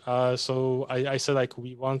challenging, right? So I said like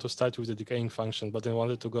we want to start with the decaying function, but then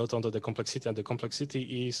wanted to go down to the complexity, and the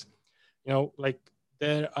complexity is, like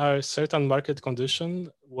there are certain market conditions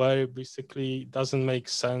where basically doesn't make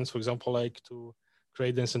sense, for example, like to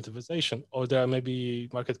create the incentivization, or there are maybe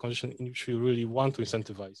market conditions in which you really want to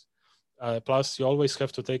incentivize. Plus, you always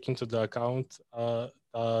have to take into the account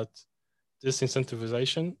that this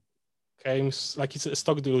incentivization comes, like it's a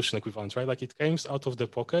stock dilution equivalent, right? Like it comes out of the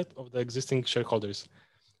pocket of the existing shareholders.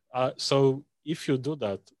 So if you do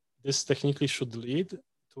that, this technically should lead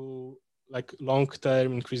to like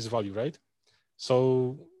long-term increased value, right?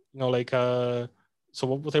 So, So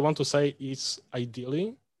what I want to say is,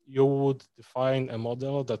 ideally, you would define a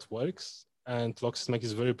model that works and locksmith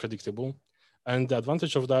is very predictable. And the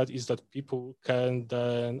advantage of that is that people can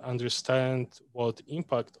then understand what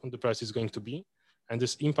impact on the price is going to be, and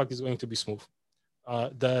this impact is going to be smooth.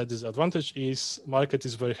 The disadvantage is market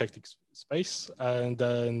is very hectic space, and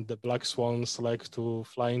then the black swans like to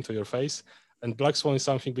fly into your face. And black swan is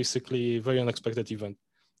something basically very unexpected event,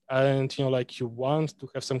 and like you want to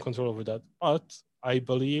have some control over that. But I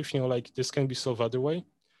believe like this can be solved other way.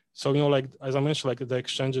 So like as I mentioned, like the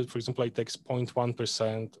exchange, for example, like takes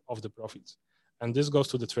 0.1% of the profits, and this goes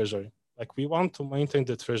to the treasury. Like we want to maintain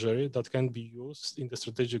the treasury that can be used in the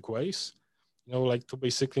strategic ways, like to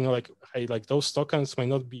basically, like, hey, like those tokens may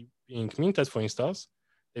not be being minted, for instance,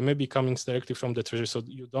 they may be coming directly from the treasury. So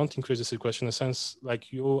you don't increase the circulation in a sense,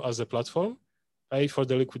 like you as a platform pay for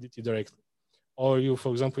the liquidity directly. Or you,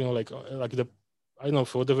 for example, like the, I don't know,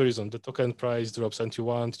 for whatever reason, the token price drops and you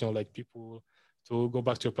want, like people to go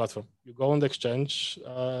back to your platform. You go on the exchange,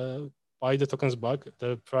 buy the tokens back,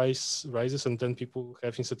 the price rises, and then people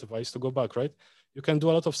have incentivized to go back, right? You can do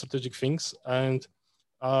a lot of strategic things. And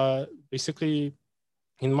basically,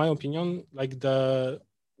 in my opinion, like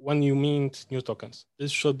when you mint new tokens,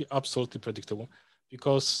 this should be absolutely predictable,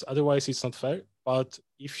 because otherwise it's not fair. But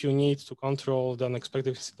if you need to control the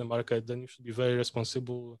unexpected in the market, then you should be very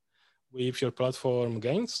responsible with your platform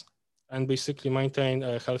gains and basically maintain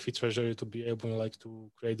a healthy treasury to be able like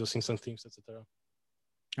to create those incentives, etc.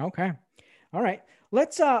 Okay. All right.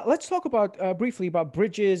 Let's talk about briefly about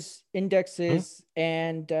bridges, indexes,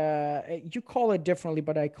 and you call it differently,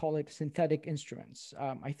 but I call it synthetic instruments.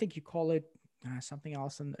 I think you call it something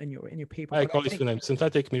else in your paper. I But call I it think, name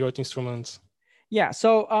synthetic mirrored instruments. yeah.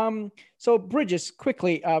 So bridges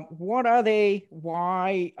quickly. What are they?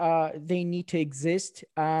 Why they need to exist?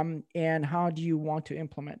 And how do you want to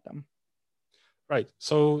implement them? Right.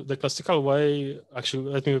 So the classical way,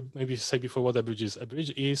 actually, let me maybe say before what a bridge is. A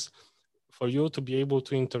bridge is for you to be able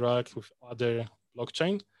to interact with other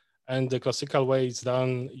blockchain. And the classical way it's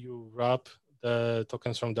done, you wrap the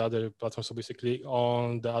tokens from the other platform. So basically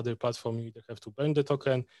on the other platform, you either have to burn the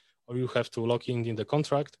token or you have to lock in the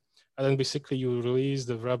contract. And then basically you release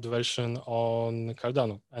the wrapped version on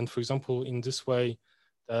Cardano. And for example, in this way,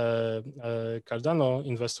 Cardano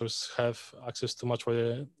investors have access to much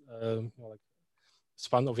wider like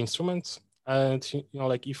span of instruments. And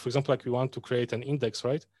like if, for example, like we want to create an index,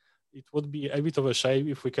 right? It would be a bit of a shame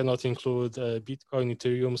if we cannot include Bitcoin,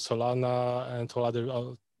 Ethereum, Solana, and all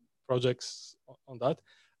other projects on that.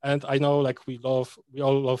 And I know, like we all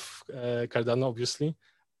love Cardano, obviously.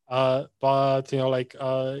 But like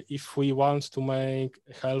if we want to make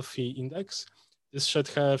a healthy index, this should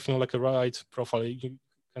have like a right profile. You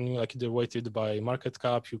can like either weight it by market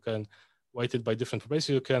cap, you can weight it by different properties.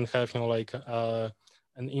 You can have like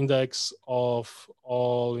an index of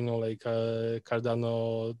all like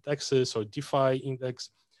Cardano dexes or DeFi index,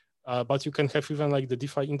 but you can have even like the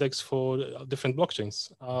DeFi index for different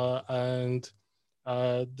blockchains. And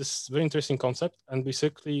this is a very interesting concept. And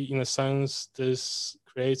basically, in a sense, this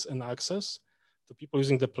creates an access to people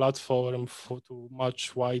using the platform to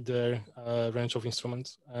much wider range of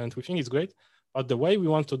instruments. And we think it's great. But the way we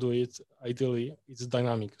want to do it, ideally, it's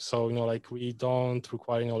dynamic. So, like we don't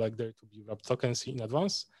require, like there to be wrapped tokens in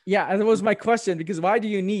advance. Yeah, that was my question, because why do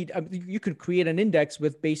you need, you could create an index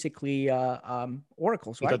with basically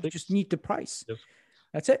oracles, right? You just need the price. Yes.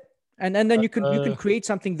 That's it. And then you can create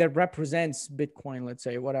something that represents Bitcoin, let's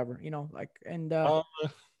say, whatever, like, and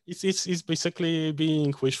it's basically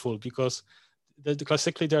being wishful, because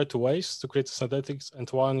classically there are two ways to create synthetics, and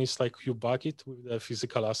one is like you back it with a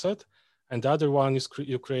physical asset, and the other one is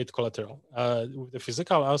you create collateral. With the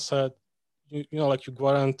physical asset, like you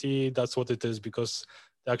guarantee that's what it is, because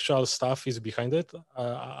the actual stuff is behind it,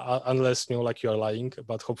 unless like you are lying,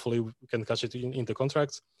 but hopefully we can catch it in the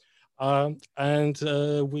contracts. And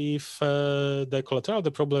with the collateral,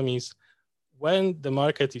 the problem is when the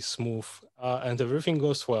market is smooth and everything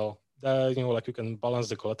goes well, like you can balance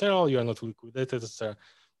the collateral, you are not liquidated, etc.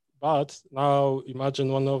 But now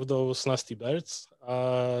imagine one of those nasty birds,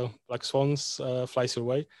 black swans, flies your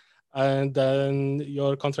way, and then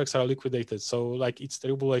your contracts are liquidated. So like it's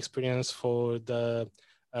terrible experience for the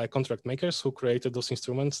contract makers who created those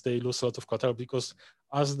instruments. They lose a lot of collateral, because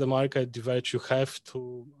as the market diverges, you have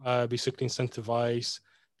to basically incentivize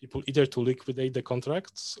people either to liquidate the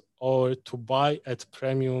contracts or to buy at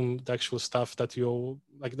premium the actual stuff that you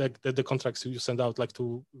like, the contracts you send out, like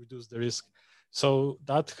to reduce the risk. So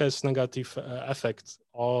that has negative effect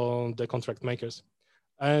on the contract makers.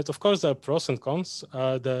 And of course, there are pros and cons.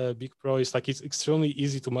 The big pro is like it's extremely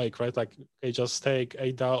easy to make, right? Like, okay, just take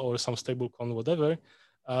ADA or some stablecoin, whatever,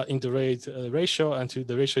 in the rate ratio, and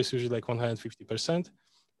the ratio is usually like 150%.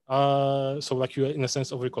 So like you're in a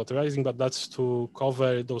sense over collateralizing, but that's to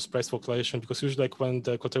cover those price fluctuation, because usually like when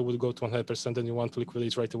the collateral would go to 100%, then you want to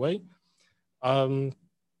liquidate right away.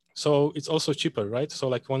 So it's also cheaper, right? So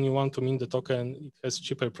like when you want to mint the token, it has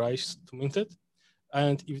cheaper price to mint it.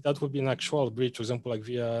 And if that would be an actual bridge, for example, like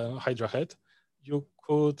via Hydra Head, you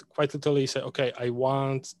could quite literally say, okay, I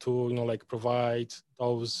want to, like provide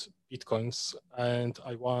those Bitcoins, and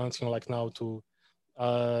I want, like now to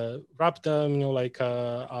wrap them, like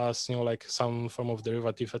as, like some form of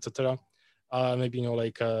derivative, etc. Maybe,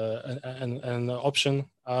 like an option.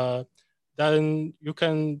 Then you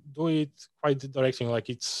can do it quite directly. Like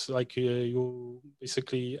it's like you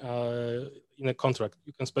basically in a contract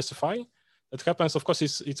you can specify that happens. Of course,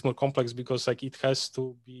 it's more complex because like it has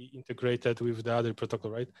to be integrated with the other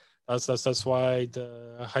protocol, right? That's why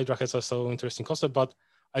the Hydra heads are so interesting concept. But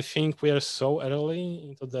I think we are so early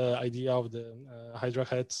into the idea of the Hydra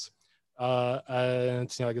heads,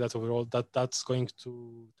 and like that overall, that's going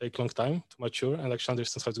to take a long time to mature and actually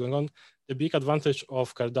understand what's going on. The big advantage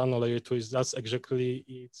of Cardano layer 2 is that's exactly,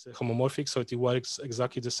 it's homomorphic, so it works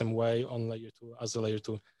exactly the same way on layer 2 as the layer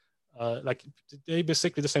 2. Like they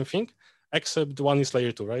basically the same thing, except one is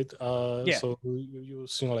layer 2, right? Yeah. So you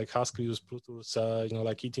use, like Haskell, use Bluetooth,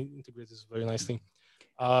 like it integrates very nicely.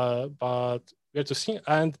 But we have to see.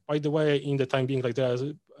 And by the way, in the time being, like there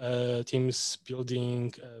are teams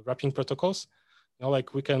building wrapping protocols.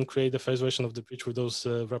 Like we can create the first version of the bridge with those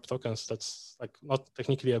wrap tokens. That's like not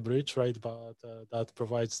technically a bridge, right? But that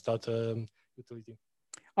provides that utility.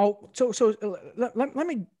 Oh, so let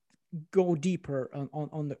me go deeper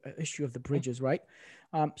on the issue of the bridges, right?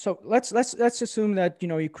 So let's assume that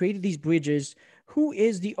you created these bridges. Who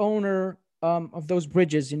is the owner of those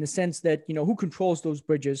bridges, in the sense that who controls those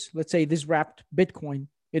bridges? Let's say this wrapped Bitcoin,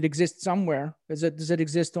 it exists somewhere. Does it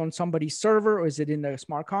exist on somebody's server, or is it in a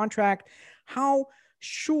smart contract? How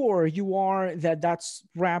sure you are that that's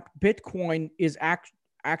wrapped Bitcoin is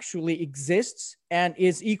actually exists and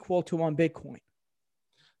is equal to one Bitcoin?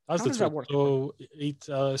 That's How the does that trick.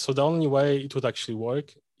 work? So the only way it would actually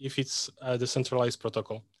work if it's a decentralized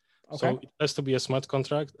protocol. Okay. So it has to be a smart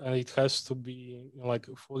contract, and it has to be like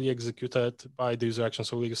fully executed by the user action.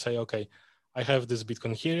 So we say, okay, I have this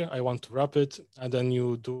Bitcoin here, I want to wrap it, and then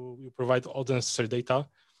you provide all the necessary data.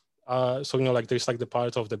 So like there's like the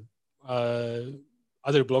part of the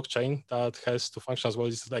other blockchain that has to function as well.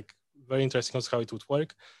 It's like very interesting as how it would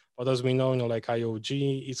work. But as we know, like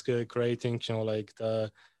IOG is creating, like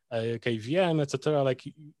the KVM, etc. Like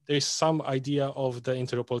there's some idea of the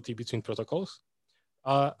interoperability between protocols,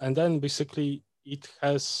 and then basically it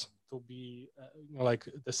has to be like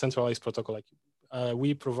the centralized protocol. Like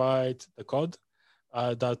we provide the code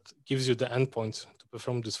that gives you the endpoint to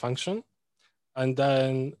perform this function, and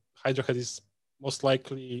then Hydra Head is most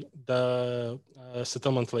likely the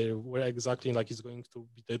settlement layer, where exactly like is going to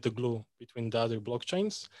be the glue between the other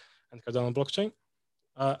blockchains and Cardano blockchain.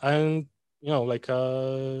 And like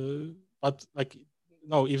but like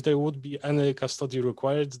no, if there would be any custody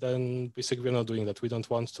required, then basically we're not doing that. We don't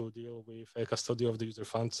want to deal with a custody of the user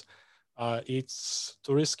funds. It's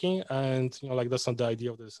too risky, and like that's not the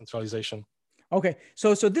idea of the decentralization. Okay,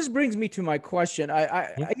 so this brings me to my question.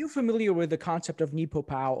 Mhm. Are you familiar with the concept of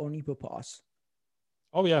NepoPow or NepoPos?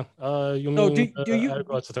 Oh yeah, you So mean do you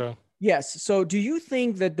Ergo, etc. yes? So do you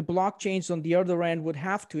think that the blockchains on the other end would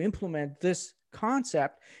have to implement this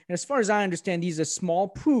concept? And as far as I understand, these are small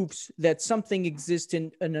proofs that something exists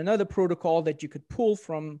in another protocol that you could pull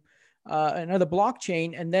from another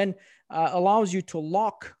blockchain, and then allows you to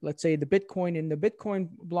lock, let's say, the Bitcoin in the Bitcoin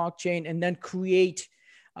blockchain, and then create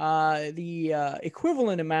the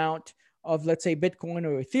equivalent amount of, let's say, Bitcoin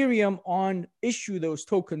or Ethereum, on issue those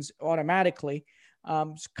tokens automatically.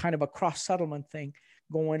 It's kind of a cross settlement thing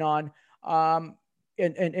going on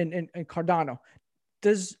in Cardano.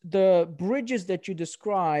 Does the bridges that you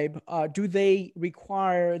describe, do they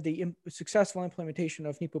require the successful implementation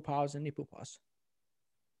of NepoPows and NepoPos?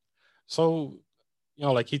 So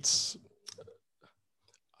like it's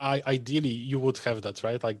ideally you would have that,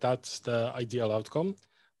 right? Like that's the ideal outcome.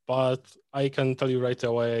 But I can tell you right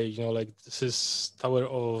away, like this is Tower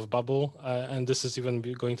of Babel, and this is even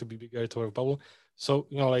going to be bigger Tower of Babel. So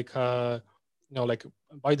like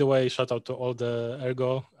by the way, shout out to all the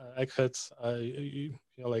Ergo eggheads.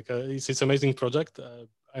 Like it's amazing project.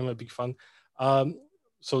 I'm a big fan.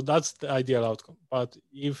 So that's the ideal outcome. But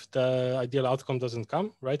if the ideal outcome doesn't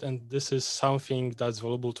come, right, and this is something that's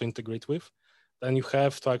valuable to integrate with, then you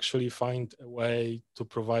have to actually find a way to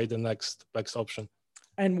provide the next best option.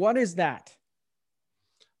 And what is that?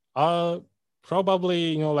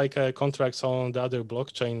 Probably, like contracts on the other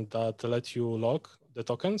blockchain that let you lock the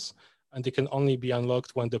tokens, and they can only be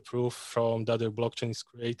unlocked when the proof from the other blockchain is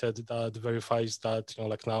created that verifies that,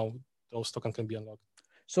 like now those tokens can be unlocked.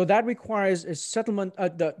 So that requires a settlement,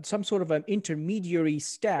 some sort of an intermediary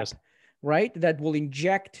step, Yes. right? That will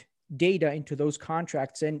inject data into those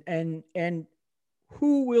contracts, and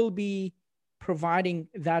who will be providing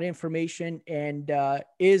that information, and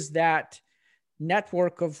is that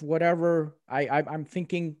network of whatever I'm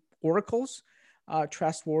thinking oracles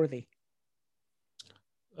trustworthy?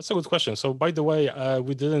 That's a good question. So, by the way,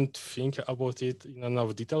 we didn't think about it in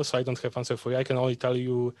enough detail, so I don't have answer for you. I can only tell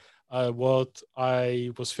you what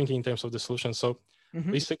I was thinking in terms of the solution. So,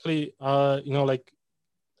 basically, like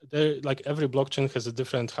every blockchain has a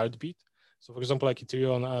different heartbeat. So, for example, like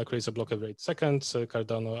Ethereum creates a block every 8 seconds,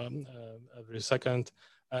 Cardano every second,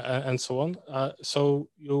 and so on.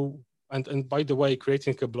 And by the way,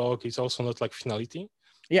 creating a block is also not like finality.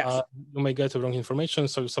 Yes. You may get the wrong information,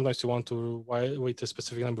 so sometimes you want to wait a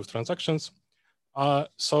specific number of transactions.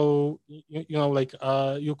 So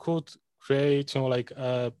you could create like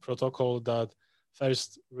a protocol that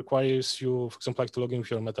first requires you, for example, like to log in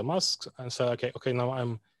with your MetaMask and say, okay, now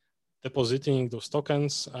I'm depositing those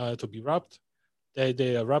tokens to be wrapped.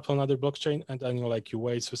 They are wrapped on another blockchain, and then you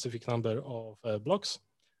wait specific number of blocks,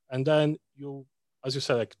 and then you, as you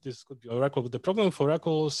said, like this could be Oracle. But the problem for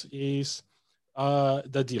oracles is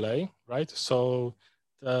the delay, right? So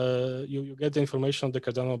you get the information on the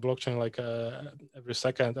Cardano blockchain like every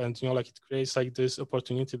second, and like it creates like this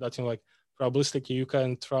opportunity that like probabilistically you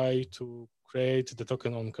can try to create the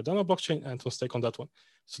token on Cardano blockchain and to stake on that one.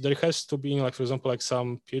 So there has to be like, for example, like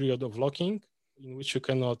some period of locking in which you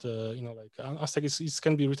cannot unstake. It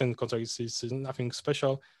can be written in contract. It's nothing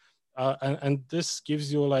special, and this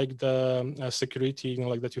gives you like the security,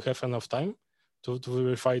 like that you have enough time to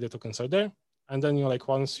verify the tokens are there. And then like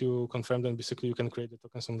once you confirm them, basically you can create the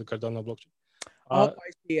tokens on the Cardano blockchain.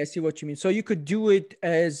 I see what you mean. So you could do it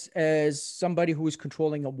as somebody who is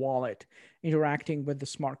controlling a wallet, interacting with the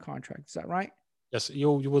smart contract. Is that right? Yes,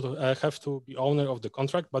 you would have to be owner of the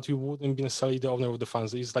contract, but you wouldn't be necessarily the owner of the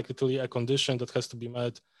funds. It's like literally a condition that has to be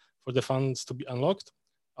met for the funds to be unlocked.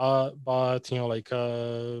 But it's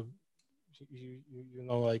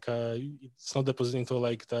not deposited into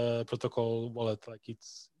like the protocol wallet, like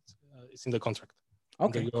it's in the contract.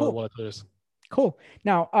 Okay, cool. Wallet address. Cool.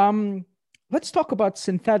 Now, let's talk about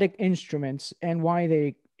synthetic instruments and why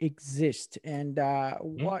they exist, and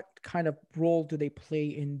what kind of role do they play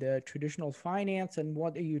in the traditional finance, and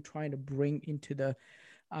what are you trying to bring into the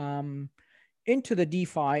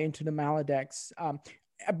DeFi, into the Maladex?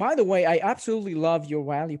 By the way, I absolutely love your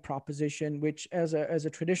value proposition, which as a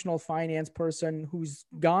traditional finance person who's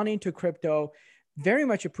gone into crypto, very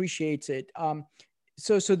much appreciates it.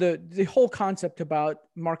 So the whole concept about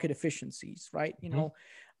market efficiencies, right?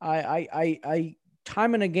 I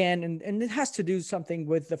time and again, and it has to do something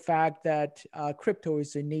with the fact that crypto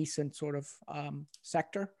is a nascent sort of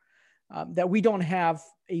sector, that we don't have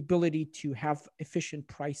ability to have efficient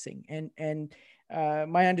pricing. And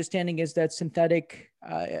my understanding is that synthetic,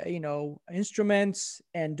 instruments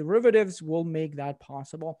and derivatives will make that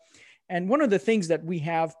possible. And one of the things that we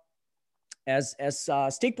have as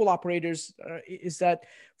stake pool operators is that,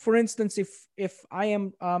 for instance, if I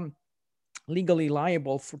am legally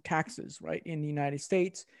liable for taxes, right, in the United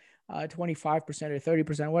States, 25% or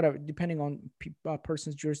 30%, whatever, depending on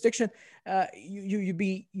person's jurisdiction,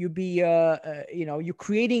 you're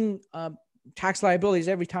creating tax liabilities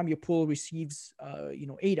every time your pool receives,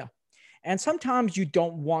 ADA. And sometimes you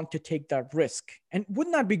don't want to take that risk. And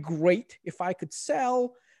wouldn't that be great if I could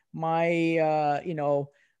sell my,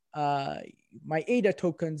 my ADA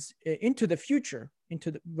tokens into the future,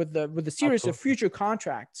 with the series of future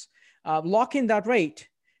contracts, lock in that rate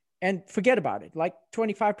and forget about it. Like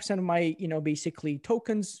 25% of my, basically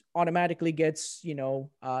tokens automatically gets,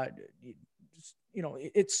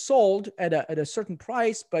 it's sold at a certain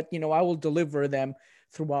price, but, I will deliver them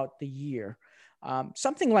throughout the year.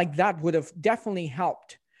 Something like that would have definitely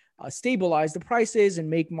helped stabilize the prices and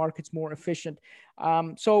make markets more efficient.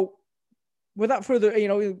 So without further,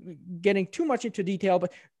 getting too much into detail,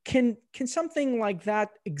 but can something like that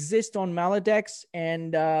exist on Maladex?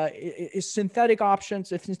 And is synthetic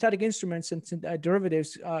options, if synthetic instruments and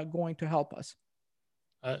derivatives going to help us?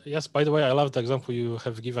 Yes, by the way, I love the example you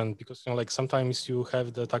have given, because sometimes you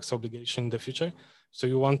have the tax obligation in the future, so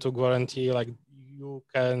you want to guarantee like you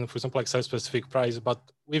can, for example, like sell a specific price, but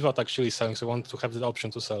without actually selling. So you want to have the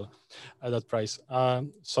option to sell at that price.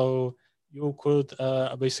 So you could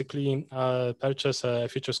basically purchase a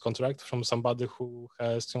futures contract from somebody who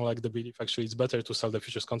has, like the belief actually it's better to sell the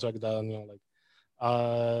futures contract than,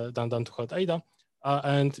 than to hold ADA.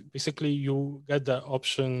 And basically you get the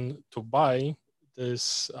option to buy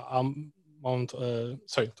this amount, to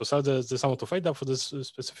sell this amount of ADA for this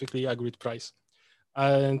specifically agreed price.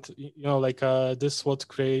 And this what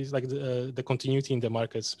creates like the continuity in the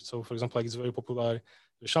markets. So for example, like it's very popular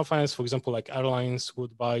traditional finance. For example, like airlines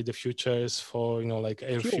would buy the futures for like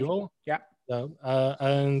air fuel. Yeah.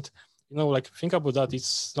 And like think about that.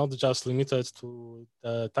 It's not just limited to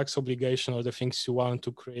the tax obligation or the things you want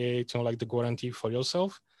to create. Like the guarantee for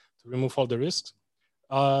yourself to remove all the risks.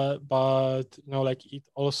 But like it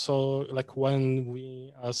also, like when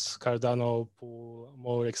we as Cardano pull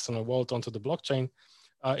more external wallet onto the blockchain,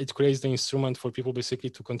 it creates the instrument for people basically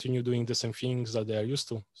to continue doing the same things that they are used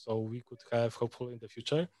to. So we could have hopefully in the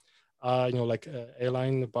future, like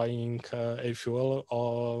airline buying air fuel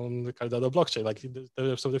on the Cardano blockchain, like the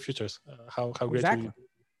rest of the futures. How great Exactly. will it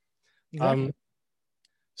be? Exactly.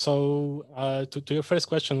 So to your first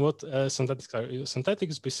question, what synthetics are?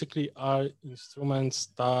 Synthetics basically are instruments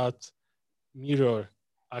that mirror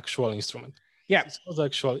actual instrument. Yeah. It's not the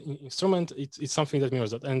actual instrument. It's something that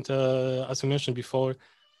mirrors that. And as we mentioned before,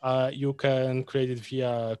 you can create it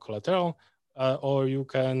via collateral, or you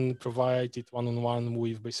can provide it one-on-one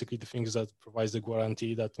with basically the things that provides the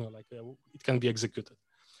guarantee that it can be executed.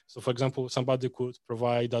 So for example, somebody could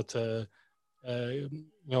provide that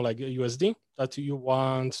like a USD that you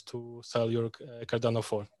want to sell your Cardano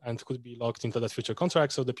for, and could be locked into that future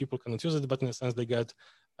contract, so the people cannot use it, but in a sense they get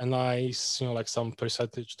a nice, like some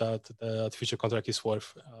percentage that the future contract is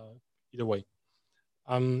worth either way.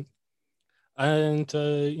 And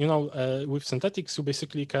with synthetics, you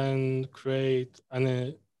basically can create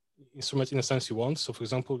an instrument in a sense you want. So for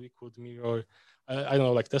example, we could mirror. I don't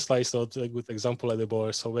know, like Tesla is not a good example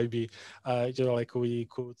anymore. So maybe, like we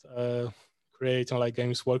could create like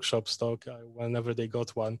Games Workshop stock whenever they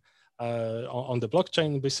got one on the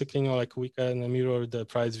blockchain. Basically, like we can mirror the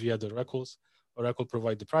price via the oracles. Oracle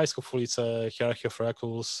provide the price. Hopefully, it's a hierarchy of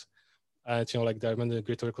oracles. And like there are many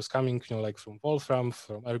great oracles coming. Like from Wolfram,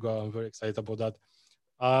 from Ergo. I'm very excited about that.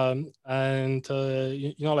 And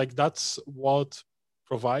like that's what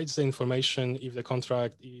provides the information if the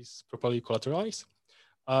contract is properly collateralized.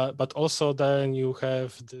 But also then you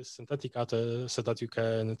have this synthetic asset that you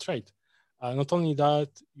can trade. Not only that,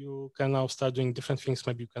 you can now start doing different things.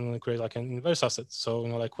 Maybe you can create like an inverse asset. So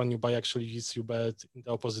like when you buy actually you bet in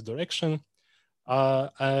the opposite direction.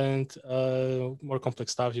 And more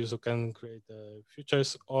complex stuff, you also can create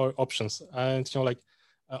futures or options. And like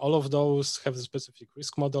all of those have the specific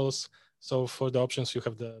risk models. So for the options, you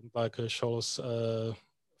have the Black-Scholes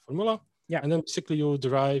formula. Yeah. And then basically you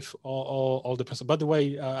derive all the principles. By the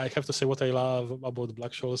way, I have to say what I love about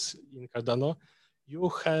Black-Scholes in Cardano. You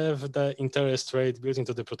have the interest rate built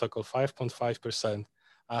into the protocol, 5.5%.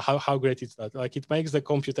 How great is that? Like it makes the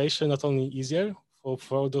computation not only easier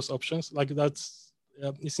for those options, like that's,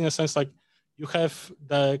 it's in a sense like you have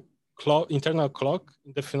the internal clock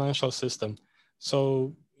in the financial system.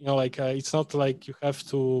 So, like it's not like you have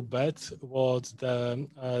to bet what the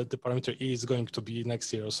parameter is going to be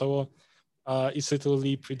next year. So it's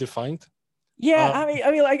literally predefined. Yeah,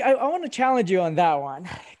 I mean, like I want to challenge you on that one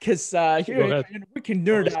because here we can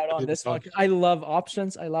nerd out on this one. I love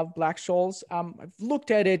options. I love Black-Scholes. I've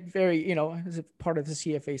looked at it very, as a part of the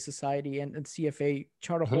CFA Society and CFA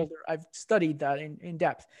charter holder. I've studied that in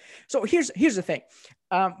depth. So here's the thing.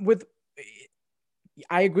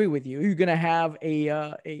 I agree with you. You're gonna have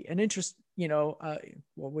an interest,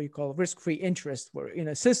 what we call risk-free interest, where in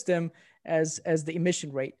a system as the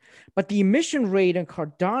emission rate, but the emission rate in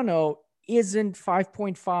Cardano isn't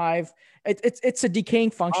 5.5. It's a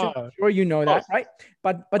decaying function. Sure, you know that, right?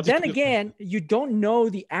 But then again, you don't know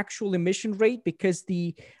the actual emission rate because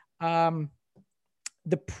the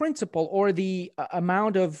principle or the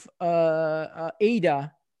amount of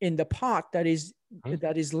ADA in the pot that is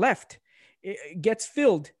left, it gets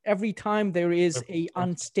filled every time there is a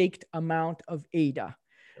unstaked amount of ADA.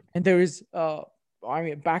 And there is I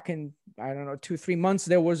mean, back in, I don't know, 2-3 months,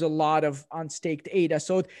 there was a lot of unstaked ADA.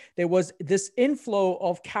 So there was this inflow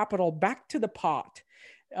of capital back to the pot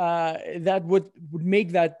that would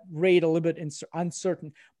make that rate a little bit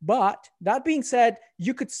uncertain. But that being said,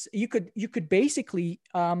 you could basically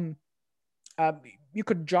you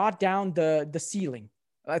could jot down the ceiling.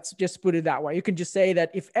 Let's just put it that way. You can just say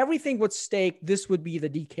that if everything was staked, this would be the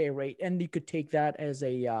decay rate, and you could take that as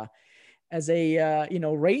a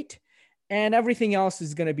rate. And everything else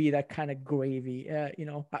is going to be that kind of gravy, How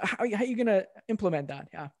are you going to implement that?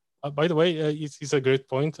 Yeah. By the way, it's a great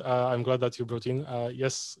point. I'm glad that you brought in.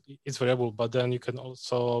 Yes, it's variable, but then you can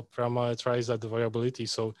also parameterize that variability.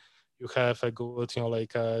 So you have a good,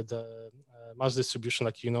 like the mass distribution,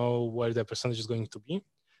 like you know where the percentage is going to be,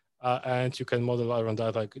 and you can model around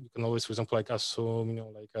that. Like you can always, for example, like assume,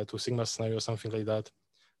 like a two sigma scenario, something like that.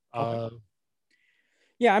 Okay.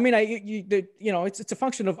 Yeah, I mean, it's a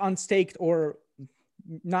function of unstaked or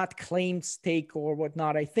not claimed stake or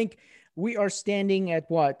whatnot. I think we are standing at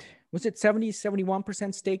what was it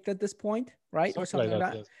 70-71% staked at this point, right? Or Something like something like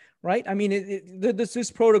that. that. Yes. Right. I mean,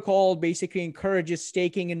 this protocol basically encourages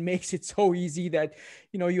staking and makes it so easy that,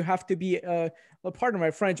 you have to be well, pardon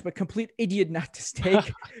my French, but complete idiot not to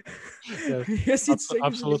stake. Yes, Yes, it's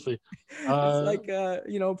absolutely. it's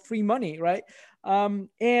like free money, right?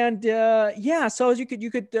 And yeah, so you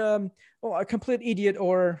could a complete idiot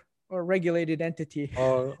or regulated entity.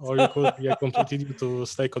 Or you could be a complete idiot to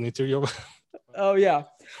stake on Ethereum. Oh yeah.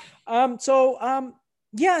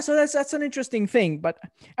 Yeah, so that's an interesting thing. But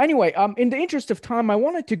anyway, in the interest of time, I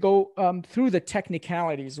wanted to go through the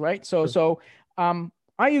technicalities, right? So Sure. so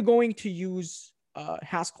are you going to use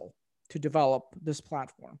Haskell to develop this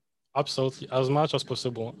platform? Absolutely, as much as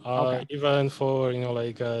possible. Okay. Even for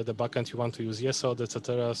like the backend you want to use Yesod,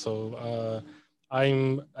 etc. So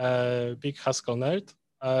I'm a big Haskell nerd,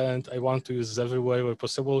 and I want to use it everywhere where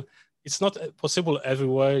possible. It's not possible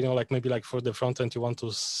everywhere. Like maybe like for the front end you want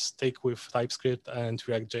to stick with TypeScript and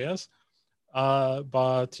React.js.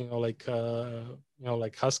 But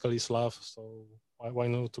like Haskell is love, so why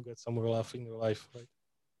not to get some more love in your life, right?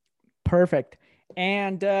 Perfect.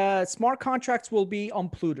 And smart contracts will be on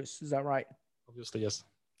Plutus. Is that right? Obviously, yes.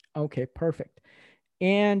 Okay, perfect.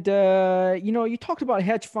 And you talked about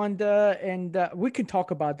hedge fund, and we can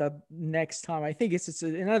talk about that next time. I think it's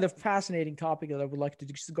another fascinating topic that I would like to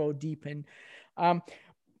just go deep in. Um,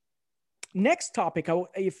 Next topic,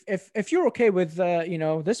 if you're okay with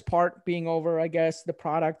this part being over, I guess the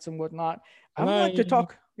products and whatnot, I Can would like to I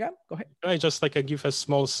talk. Yeah, go ahead. can I just like give a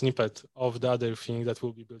small snippet of the other thing that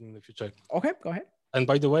we'll be building in the future? Okay, go ahead. And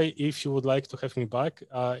by the way, if you would like to have me back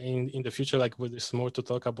in the future, like with this more to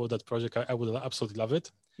talk about that project, I would absolutely love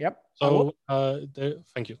it. Yep, I So will.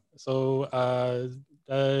 thank you. So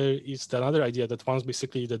there is another idea that once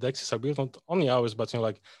basically the DEXs are built, not only ours, but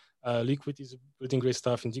like Liquid is building great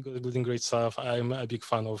stuff, Indigo is building great stuff. I'm a big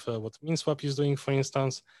fan of what MinSwap is doing, for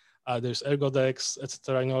instance. There's ErgoDex,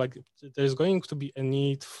 etc. Like there's going to be a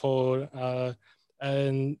need for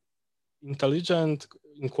an intelligent,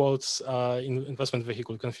 in quotes, investment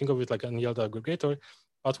vehicle. You can think of it like an yield aggregator,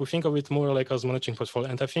 but we think of it more like as managing portfolio.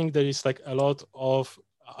 And I think there is like a lot of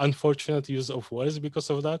unfortunate use of words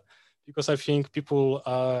because of that. Because I think people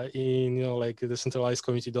in like the centralized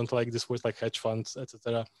community don't like this word like hedge funds,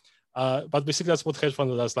 etc. But basically, that's what hedge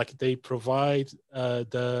fund does. Like they provide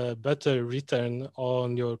the better return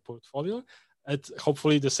on your portfolio at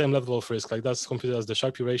hopefully the same level of risk. Like that's computed as the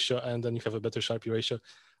Sharpe ratio, and then you have a better Sharpe ratio.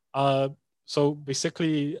 So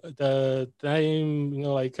basically, the name,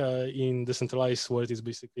 like in decentralized world, is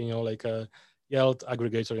basically, like a yield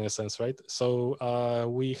aggregator in a sense, right? So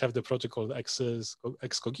we have the project called Ex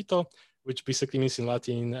Cogito, which basically means in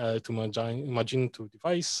Latin to imagine to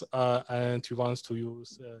device, and we want to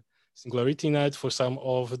use Singularity Net for some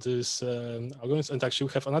of these algorithms. And actually,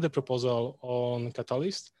 we have another proposal on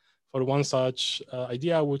Catalyst for one such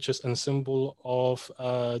idea, which is a symbol of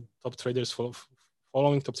top traders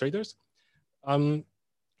following top traders.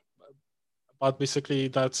 But basically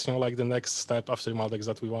that's like the next step after Maldex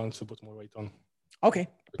that we want to put more weight on. Okay,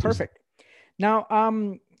 perfect. Now,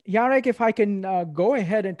 Jarek, if I can go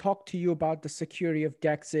ahead and talk to you about the security of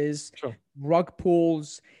DEXs, Sure. rug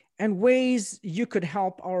pulls, and ways you could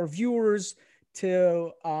help our viewers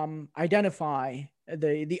to identify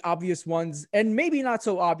the obvious ones and maybe not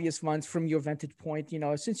so obvious ones from your vantage point.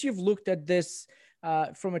 Since you've looked at this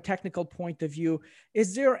from a technical point of view,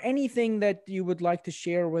 is there anything that you would like to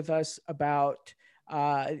share with us about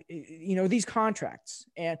these contracts?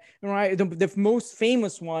 And right, the most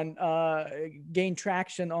famous one gained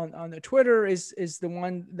traction on the Twitter is the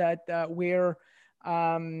one that where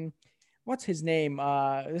what's his name?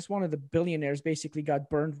 This one of the billionaires basically got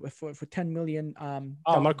burned for 10 million.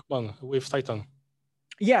 Mark Cuban with Titan.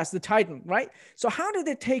 Yes, the Titan, right? So how did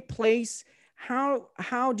it take place?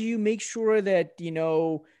 How do you make sure that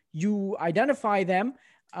you identify them?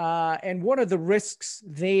 And what are the risks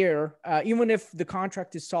there? Even if the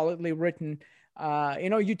contract is solidly written,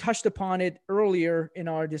 you touched upon it earlier in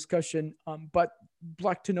our discussion, but I'd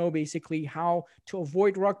like to know basically how to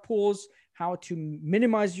avoid rug pulls, how to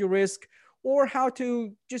minimize your risk, or how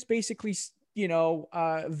to just basically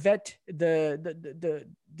vet the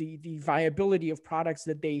viability of products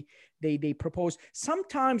that they propose.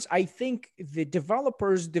 Sometimes I think the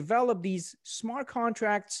developers develop these smart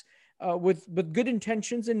contracts with good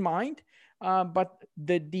intentions in mind, but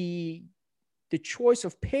the choice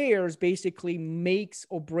of pairs basically makes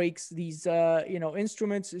or breaks these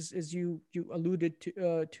instruments, as you alluded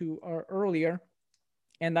to earlier,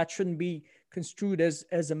 and that shouldn't be construed as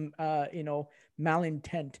a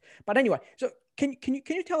malintent. But anyway, so can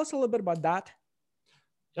you tell us a little bit about that?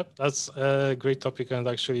 Yep, that's a great topic and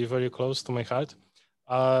actually very close to my heart.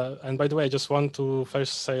 And by the way, I just want to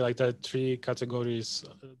first say like there are three categories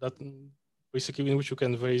that basically in which you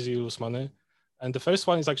can very easily lose money. And the first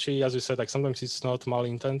one is actually, as you said, like sometimes it's not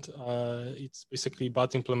malintent. It's basically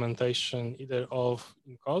bad implementation either of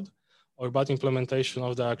in code or bad implementation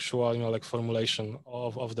of the actual, like formulation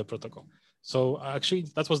of the protocol. So actually,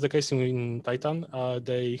 that was the case in Titan.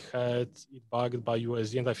 They had it bugged by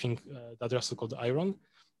USD, and I think that also called Iron,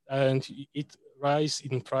 and it rise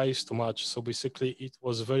in price too much. So basically, it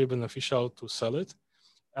was very beneficial to sell it.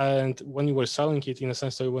 And when you were selling it, in a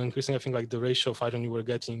sense, you were increasing, I think, like the ratio of iron you were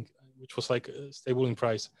getting, which was like stable in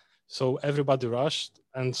price. So everybody rushed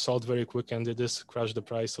and sold very quick, and they just crashed the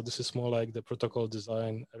price. So this is more like the protocol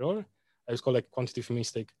design error. It's called like quantitative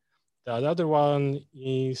mistake. The other one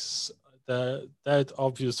is that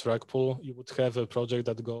obvious rug pull. You would have a project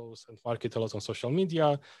that goes and market a lot on social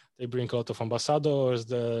media. They bring a lot of ambassadors.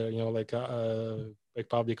 Make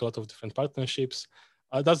public a lot of different partnerships.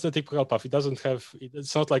 That's the typical path. It doesn't have.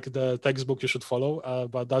 It's not like the textbook you should follow,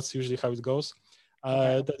 but that's usually how it goes.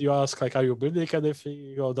 Okay. That you ask like, are you building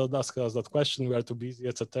anything? Or don't ask us that question. We are too busy,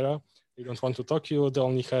 etc. They don't want to talk to you. They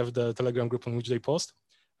only have the Telegram group on which they post.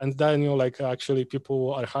 And then actually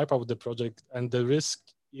people are hype about the project, and the risk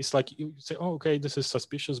is like you say, oh, okay, this is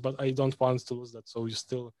suspicious, but I don't want to lose that. So you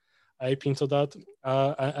still ape into that,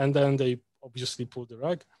 and then they obviously pull the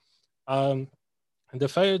rug. And the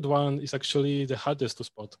third one is actually the hardest to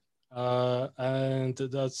spot, and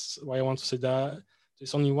that's why I want to say that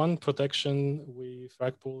there's only one protection with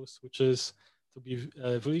rug pulls, which is to be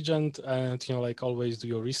vigilant and always do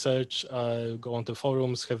your research, go on the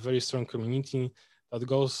forums, have very strong community that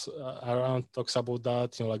goes around, talks about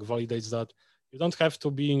that, validates that. You don't have to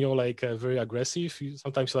be, very aggressive.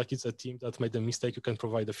 Sometimes it's a team that made a mistake. You can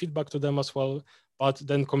provide the feedback to them as well, but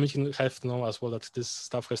then community have to know as well that this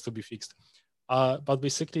stuff has to be fixed. But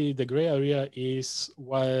basically, the gray area is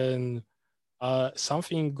when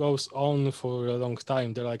something goes on for a long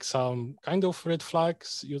time. There are like some kind of red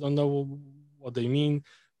flags. You don't know what they mean.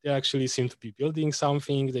 They actually seem to be building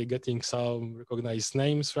something. They're getting some recognized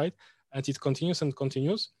names, right? And it continues and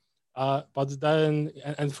continues. But then,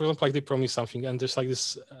 and for example, like they promise something, and there's like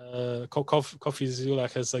this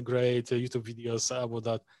CoffeeZilla has a great YouTube videos about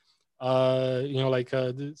that.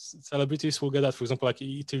 The celebrities will get that, for example, like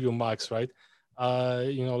Ethereum Max, right?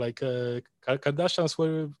 Kardashians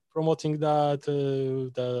were promoting that.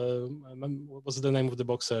 What was the name of the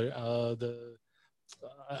boxer?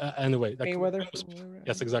 Anyway, like Mayweather.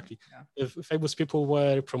 yes, exactly. Yeah. If famous people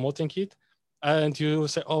were promoting it, and you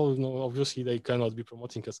say, oh no, obviously they cannot be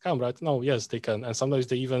promoting a scam, right? No, yes, they can, and sometimes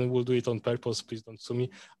they even will do it on purpose. Please don't sue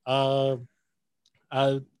me.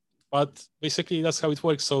 But basically, that's how it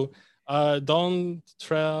works. So don't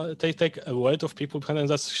try take a word of people, and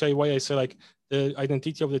that's actually why I say like the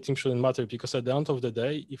identity of the team shouldn't matter, because at the end of the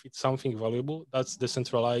day, if it's something valuable that's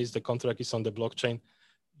decentralized, the contract is on the blockchain,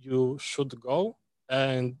 you should go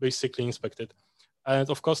and basically inspect it. And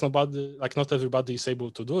of course, not everybody is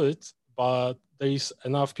able to do it, but there is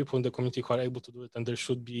enough people in the community who are able to do it, and there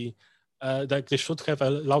should be they should have a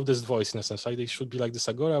loudest voice in a sense. Like they should be like this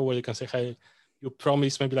agora where you can say, hey, you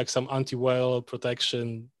promise maybe like some anti-whale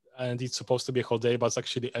protection, and it's supposed to be a whole day, but it's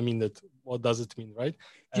actually a minute. What does it mean, right?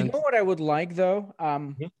 Do you know what I would like though?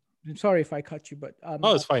 Mhm. I'm sorry if I cut you, but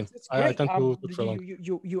Oh, it's fine. it's I great. tend to prolong.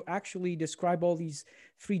 You actually describe all these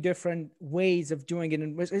three different ways of doing it,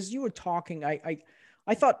 and as you were talking,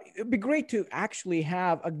 I thought it'd be great to actually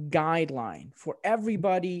have a guideline for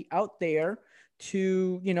everybody out there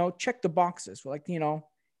to check the boxes. Like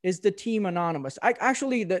is the team anonymous? I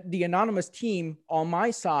actually the anonymous team on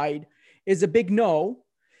my side is a big no,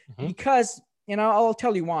 because I'll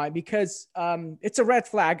tell you why. Because it's a red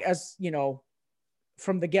flag, as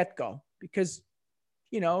from the get-go, because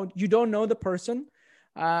you don't know the person.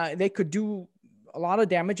 They could do a lot of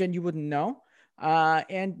damage and you wouldn't know.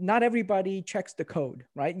 And not everybody checks the code,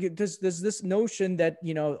 right? There's this notion that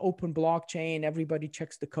open blockchain, everybody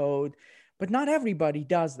checks the code, but not everybody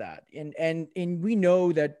does that. And we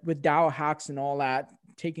know that with DAO hacks and all that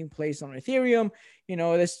taking place on Ethereum,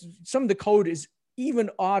 some of the code is even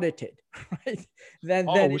audited, right?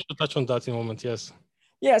 Oh, Then we should touch on that in a moment. Yes.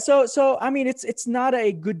 yeah. So I mean, it's not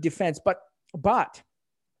a good defense, but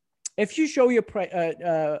if you show your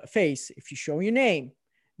face, if you show your name,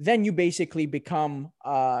 then you basically become,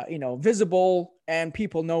 visible, and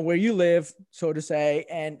people know where you live, so to say,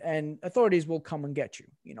 and authorities will come and get you,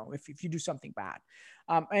 if you do something bad.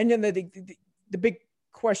 And then the big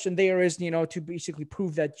question there is, to basically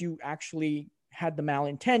prove that you actually had the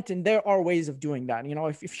malintent, and there are ways of doing that.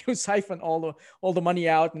 If you siphon all the money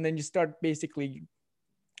out, and then you start basically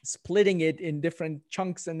splitting it in different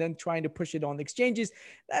chunks and then trying to push it on the exchanges,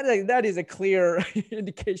 that is a clear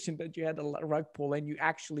indication that you had a rug pull and you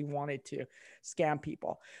actually wanted to scam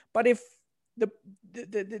people. But if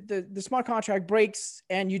the smart contract breaks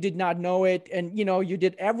and you did not know it, and you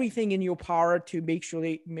did everything in your power to make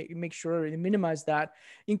sure and minimize that,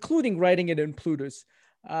 including writing it in Plutus,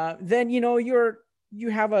 then you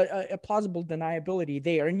have a plausible deniability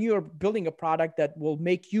there, and you're building a product that will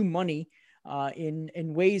make you money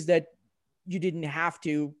in ways that you didn't have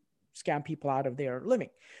to scam people out of their living.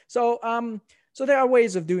 So there are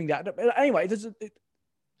ways of doing that. But anyway, this is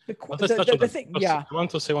the thing. Yeah. I want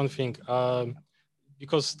to say one thing.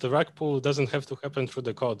 Because the rug pull doesn't have to happen through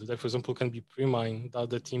the code. Like, for example, can be pre-mine that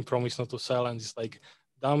the team promised not to sell, and it's like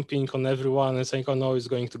dumping on everyone and saying, "Oh no, it's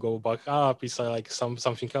going to go back up." It's like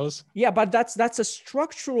something else. Yeah, but that's a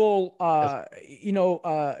structural,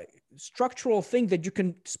 Yes. Structural thing that you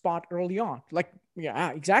can spot early on. Like,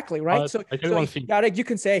 yeah, exactly, right. So I tell you one thing. Yeah, you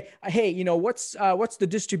can say, hey, what's the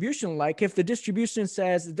distribution like? If the distribution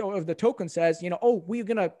says, or if the token says, oh, we're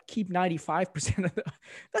gonna keep 95% of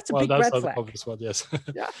that's a big red flag. Obvious one, yes.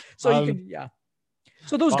 Yeah. So you can, yeah.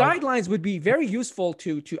 So those guidelines would be very useful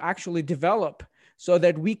to actually develop, so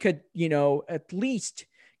that we could, at least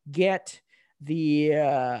get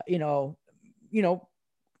the,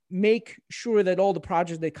 make sure that all the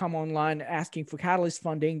projects that come online asking for Catalyst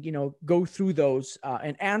funding, go through those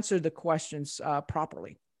and answer the questions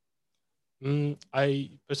properly. I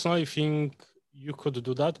personally think you could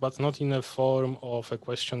do that, but not in a form of a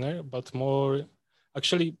questionnaire, but more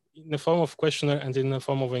actually in the form of questionnaire and in the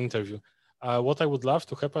form of an interview. What I would love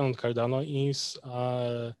to happen on Cardano is,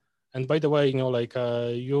 and by the way,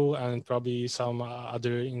 you and probably some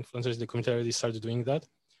other influencers in the community already started doing that.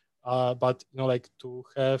 But to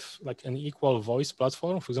have like an equal voice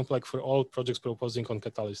platform, for example, like for all projects proposing on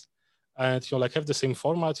Catalyst, and have the same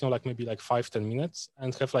format, maybe like 5-10 minutes,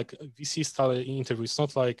 and have like VC style interview. It's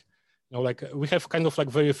not like we have kind of like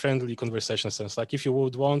very friendly conversation sense. Like if you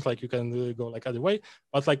would want, like you can go like other way,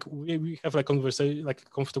 but like we have like conversation, like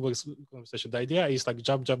comfortable conversation. The idea is like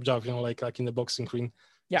jab, like in the boxing ring.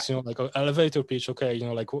 Yeah. Like an elevator pitch. Okay,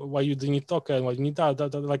 like why you need token, why you need that,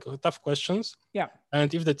 like tough questions. Yeah.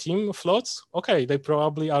 And if the team floats, okay, they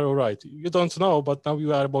probably are all right. You don't know, but now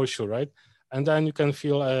you are more sure, right? And then you can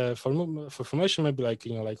feel for information, maybe like,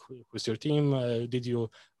 like who's your team? Did you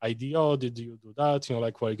IDO? Did you do that?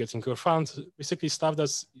 Like where you getting your funds? Basically stuff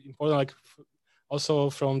that's important, like also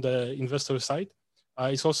from the investor side.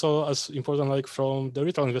 It's also as important, like from the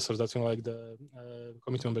retail investors that, like the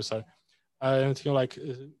committee members are. And,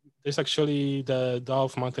 there's actually the DAO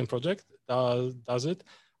of Mountain project that does it.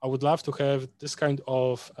 I would love to have this kind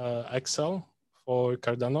of Excel for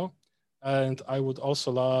Cardano. And I would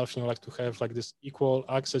also love, to have like this equal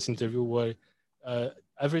access interview where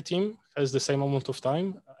every team has the same amount of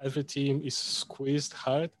time. Every team is squeezed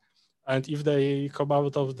hard. And if they come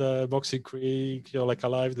out of the boxing creek, like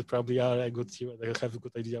alive, they probably are a good team. They have a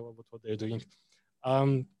good idea about what they're doing.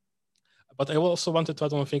 But I also wanted to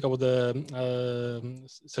add one thing about the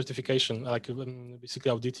certification, like basically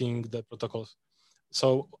auditing the protocols.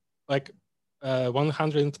 So like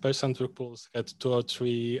 100% rug pulls had 2 or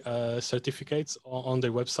 3 certificates on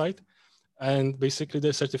their website. And basically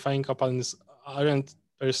the certifying companies aren't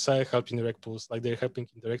per se helping rug pulls, like they're helping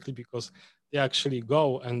indirectly because they actually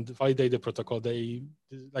go and validate the protocol. They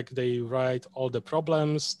write all the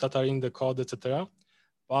problems that are in the code, etc.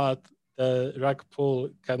 But the rug pull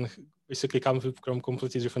can basically come from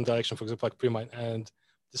completely different direction, for example, like pre-mine. And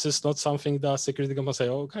this is not something that security companies say,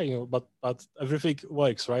 okay, but everything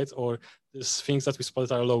works, right? Or there's things that we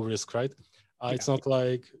spotted are low risk, right? It's not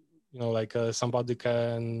like, somebody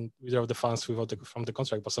can withdraw the funds from the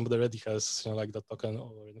contract, but somebody already has, like that token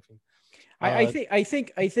or anything. I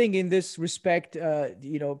think in this respect,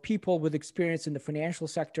 people with experience in the financial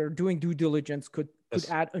sector doing due diligence could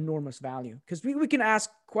add enormous value, because we can ask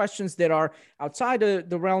questions that are outside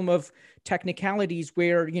the realm of technicalities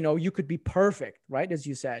where, you could be perfect, right? As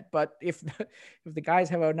you said, but if the guys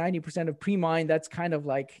have a 90% of pre-mine, that's kind of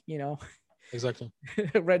like, Exactly.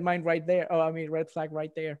 Red mind right there. Oh, I mean, red flag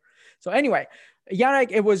right there. So anyway,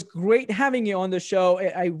 Jarek, it was great having you on the show.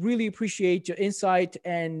 I really appreciate your insight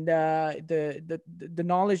and the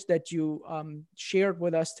knowledge that you shared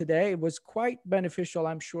with us today. It was quite beneficial,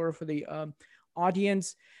 I'm sure, for the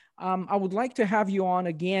audience. I would like to have you on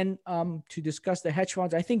again to discuss the hedge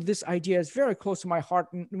funds. I think this idea is very close to my heart.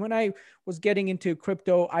 And when I was getting into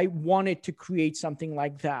crypto, I wanted to create something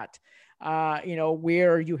like that.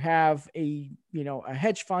 Where you have a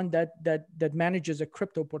hedge fund that manages a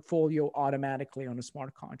crypto portfolio automatically on a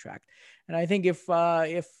smart contract. And I think if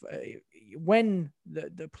when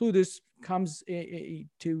the Plutus comes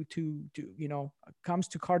comes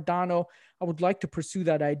to Cardano, I would like to pursue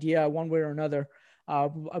that idea one way or another.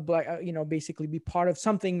 Basically be part of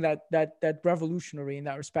something that revolutionary in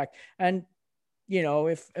that respect. And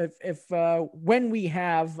if when we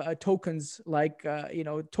have tokens like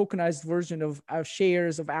tokenized version of our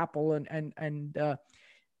shares of Apple and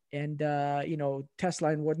Tesla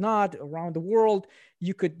and whatnot around the world,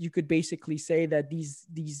 you could basically say that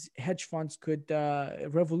these hedge funds could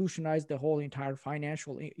revolutionize the whole entire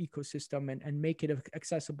financial ecosystem and make it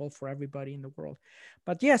accessible for everybody in the world.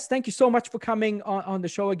 But yes, thank you so much for coming on the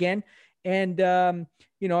show again. And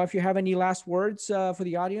if you have any last words for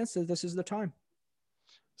the audience, this is the time.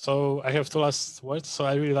 So I have two last words. So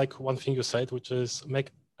I really like one thing you said, which is make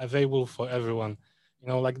available for everyone.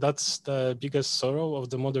 That's the biggest sorrow of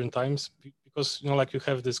the modern times, because you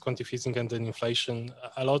have this quantitative easing and then inflation.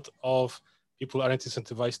 A lot of people aren't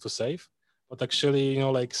incentivized to save, but actually,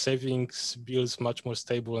 savings builds much more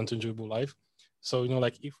stable and enjoyable life. So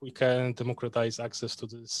if we can democratize access to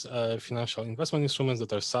these financial investment instruments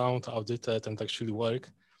that are sound, audited, and actually work,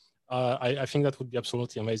 I think that would be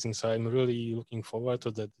absolutely amazing. So I'm really looking forward to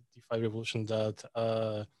the DeFi revolution that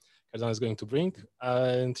Cardano is going to bring.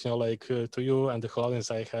 And to you and the whole audience,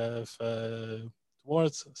 I have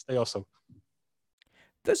words. Stay awesome.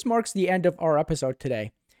 This marks the end of our episode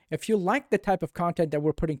today. If you like the type of content that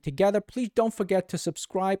we're putting together, please don't forget to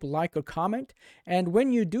subscribe, like, or comment. And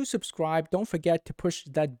when you do subscribe, don't forget to push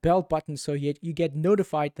that bell button so you get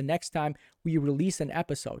notified the next time we release an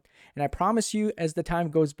episode. And I promise you, as the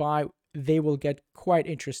time goes by, they will get quite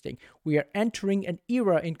interesting. We are entering an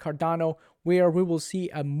era in Cardano where we will see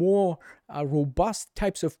a more robust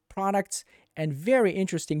types of products and very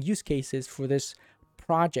interesting use cases for this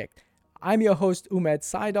project. I'm your host, Umed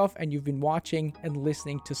Saidov, and you've been watching and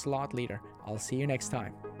listening to Slot Leader. I'll see you next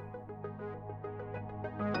time.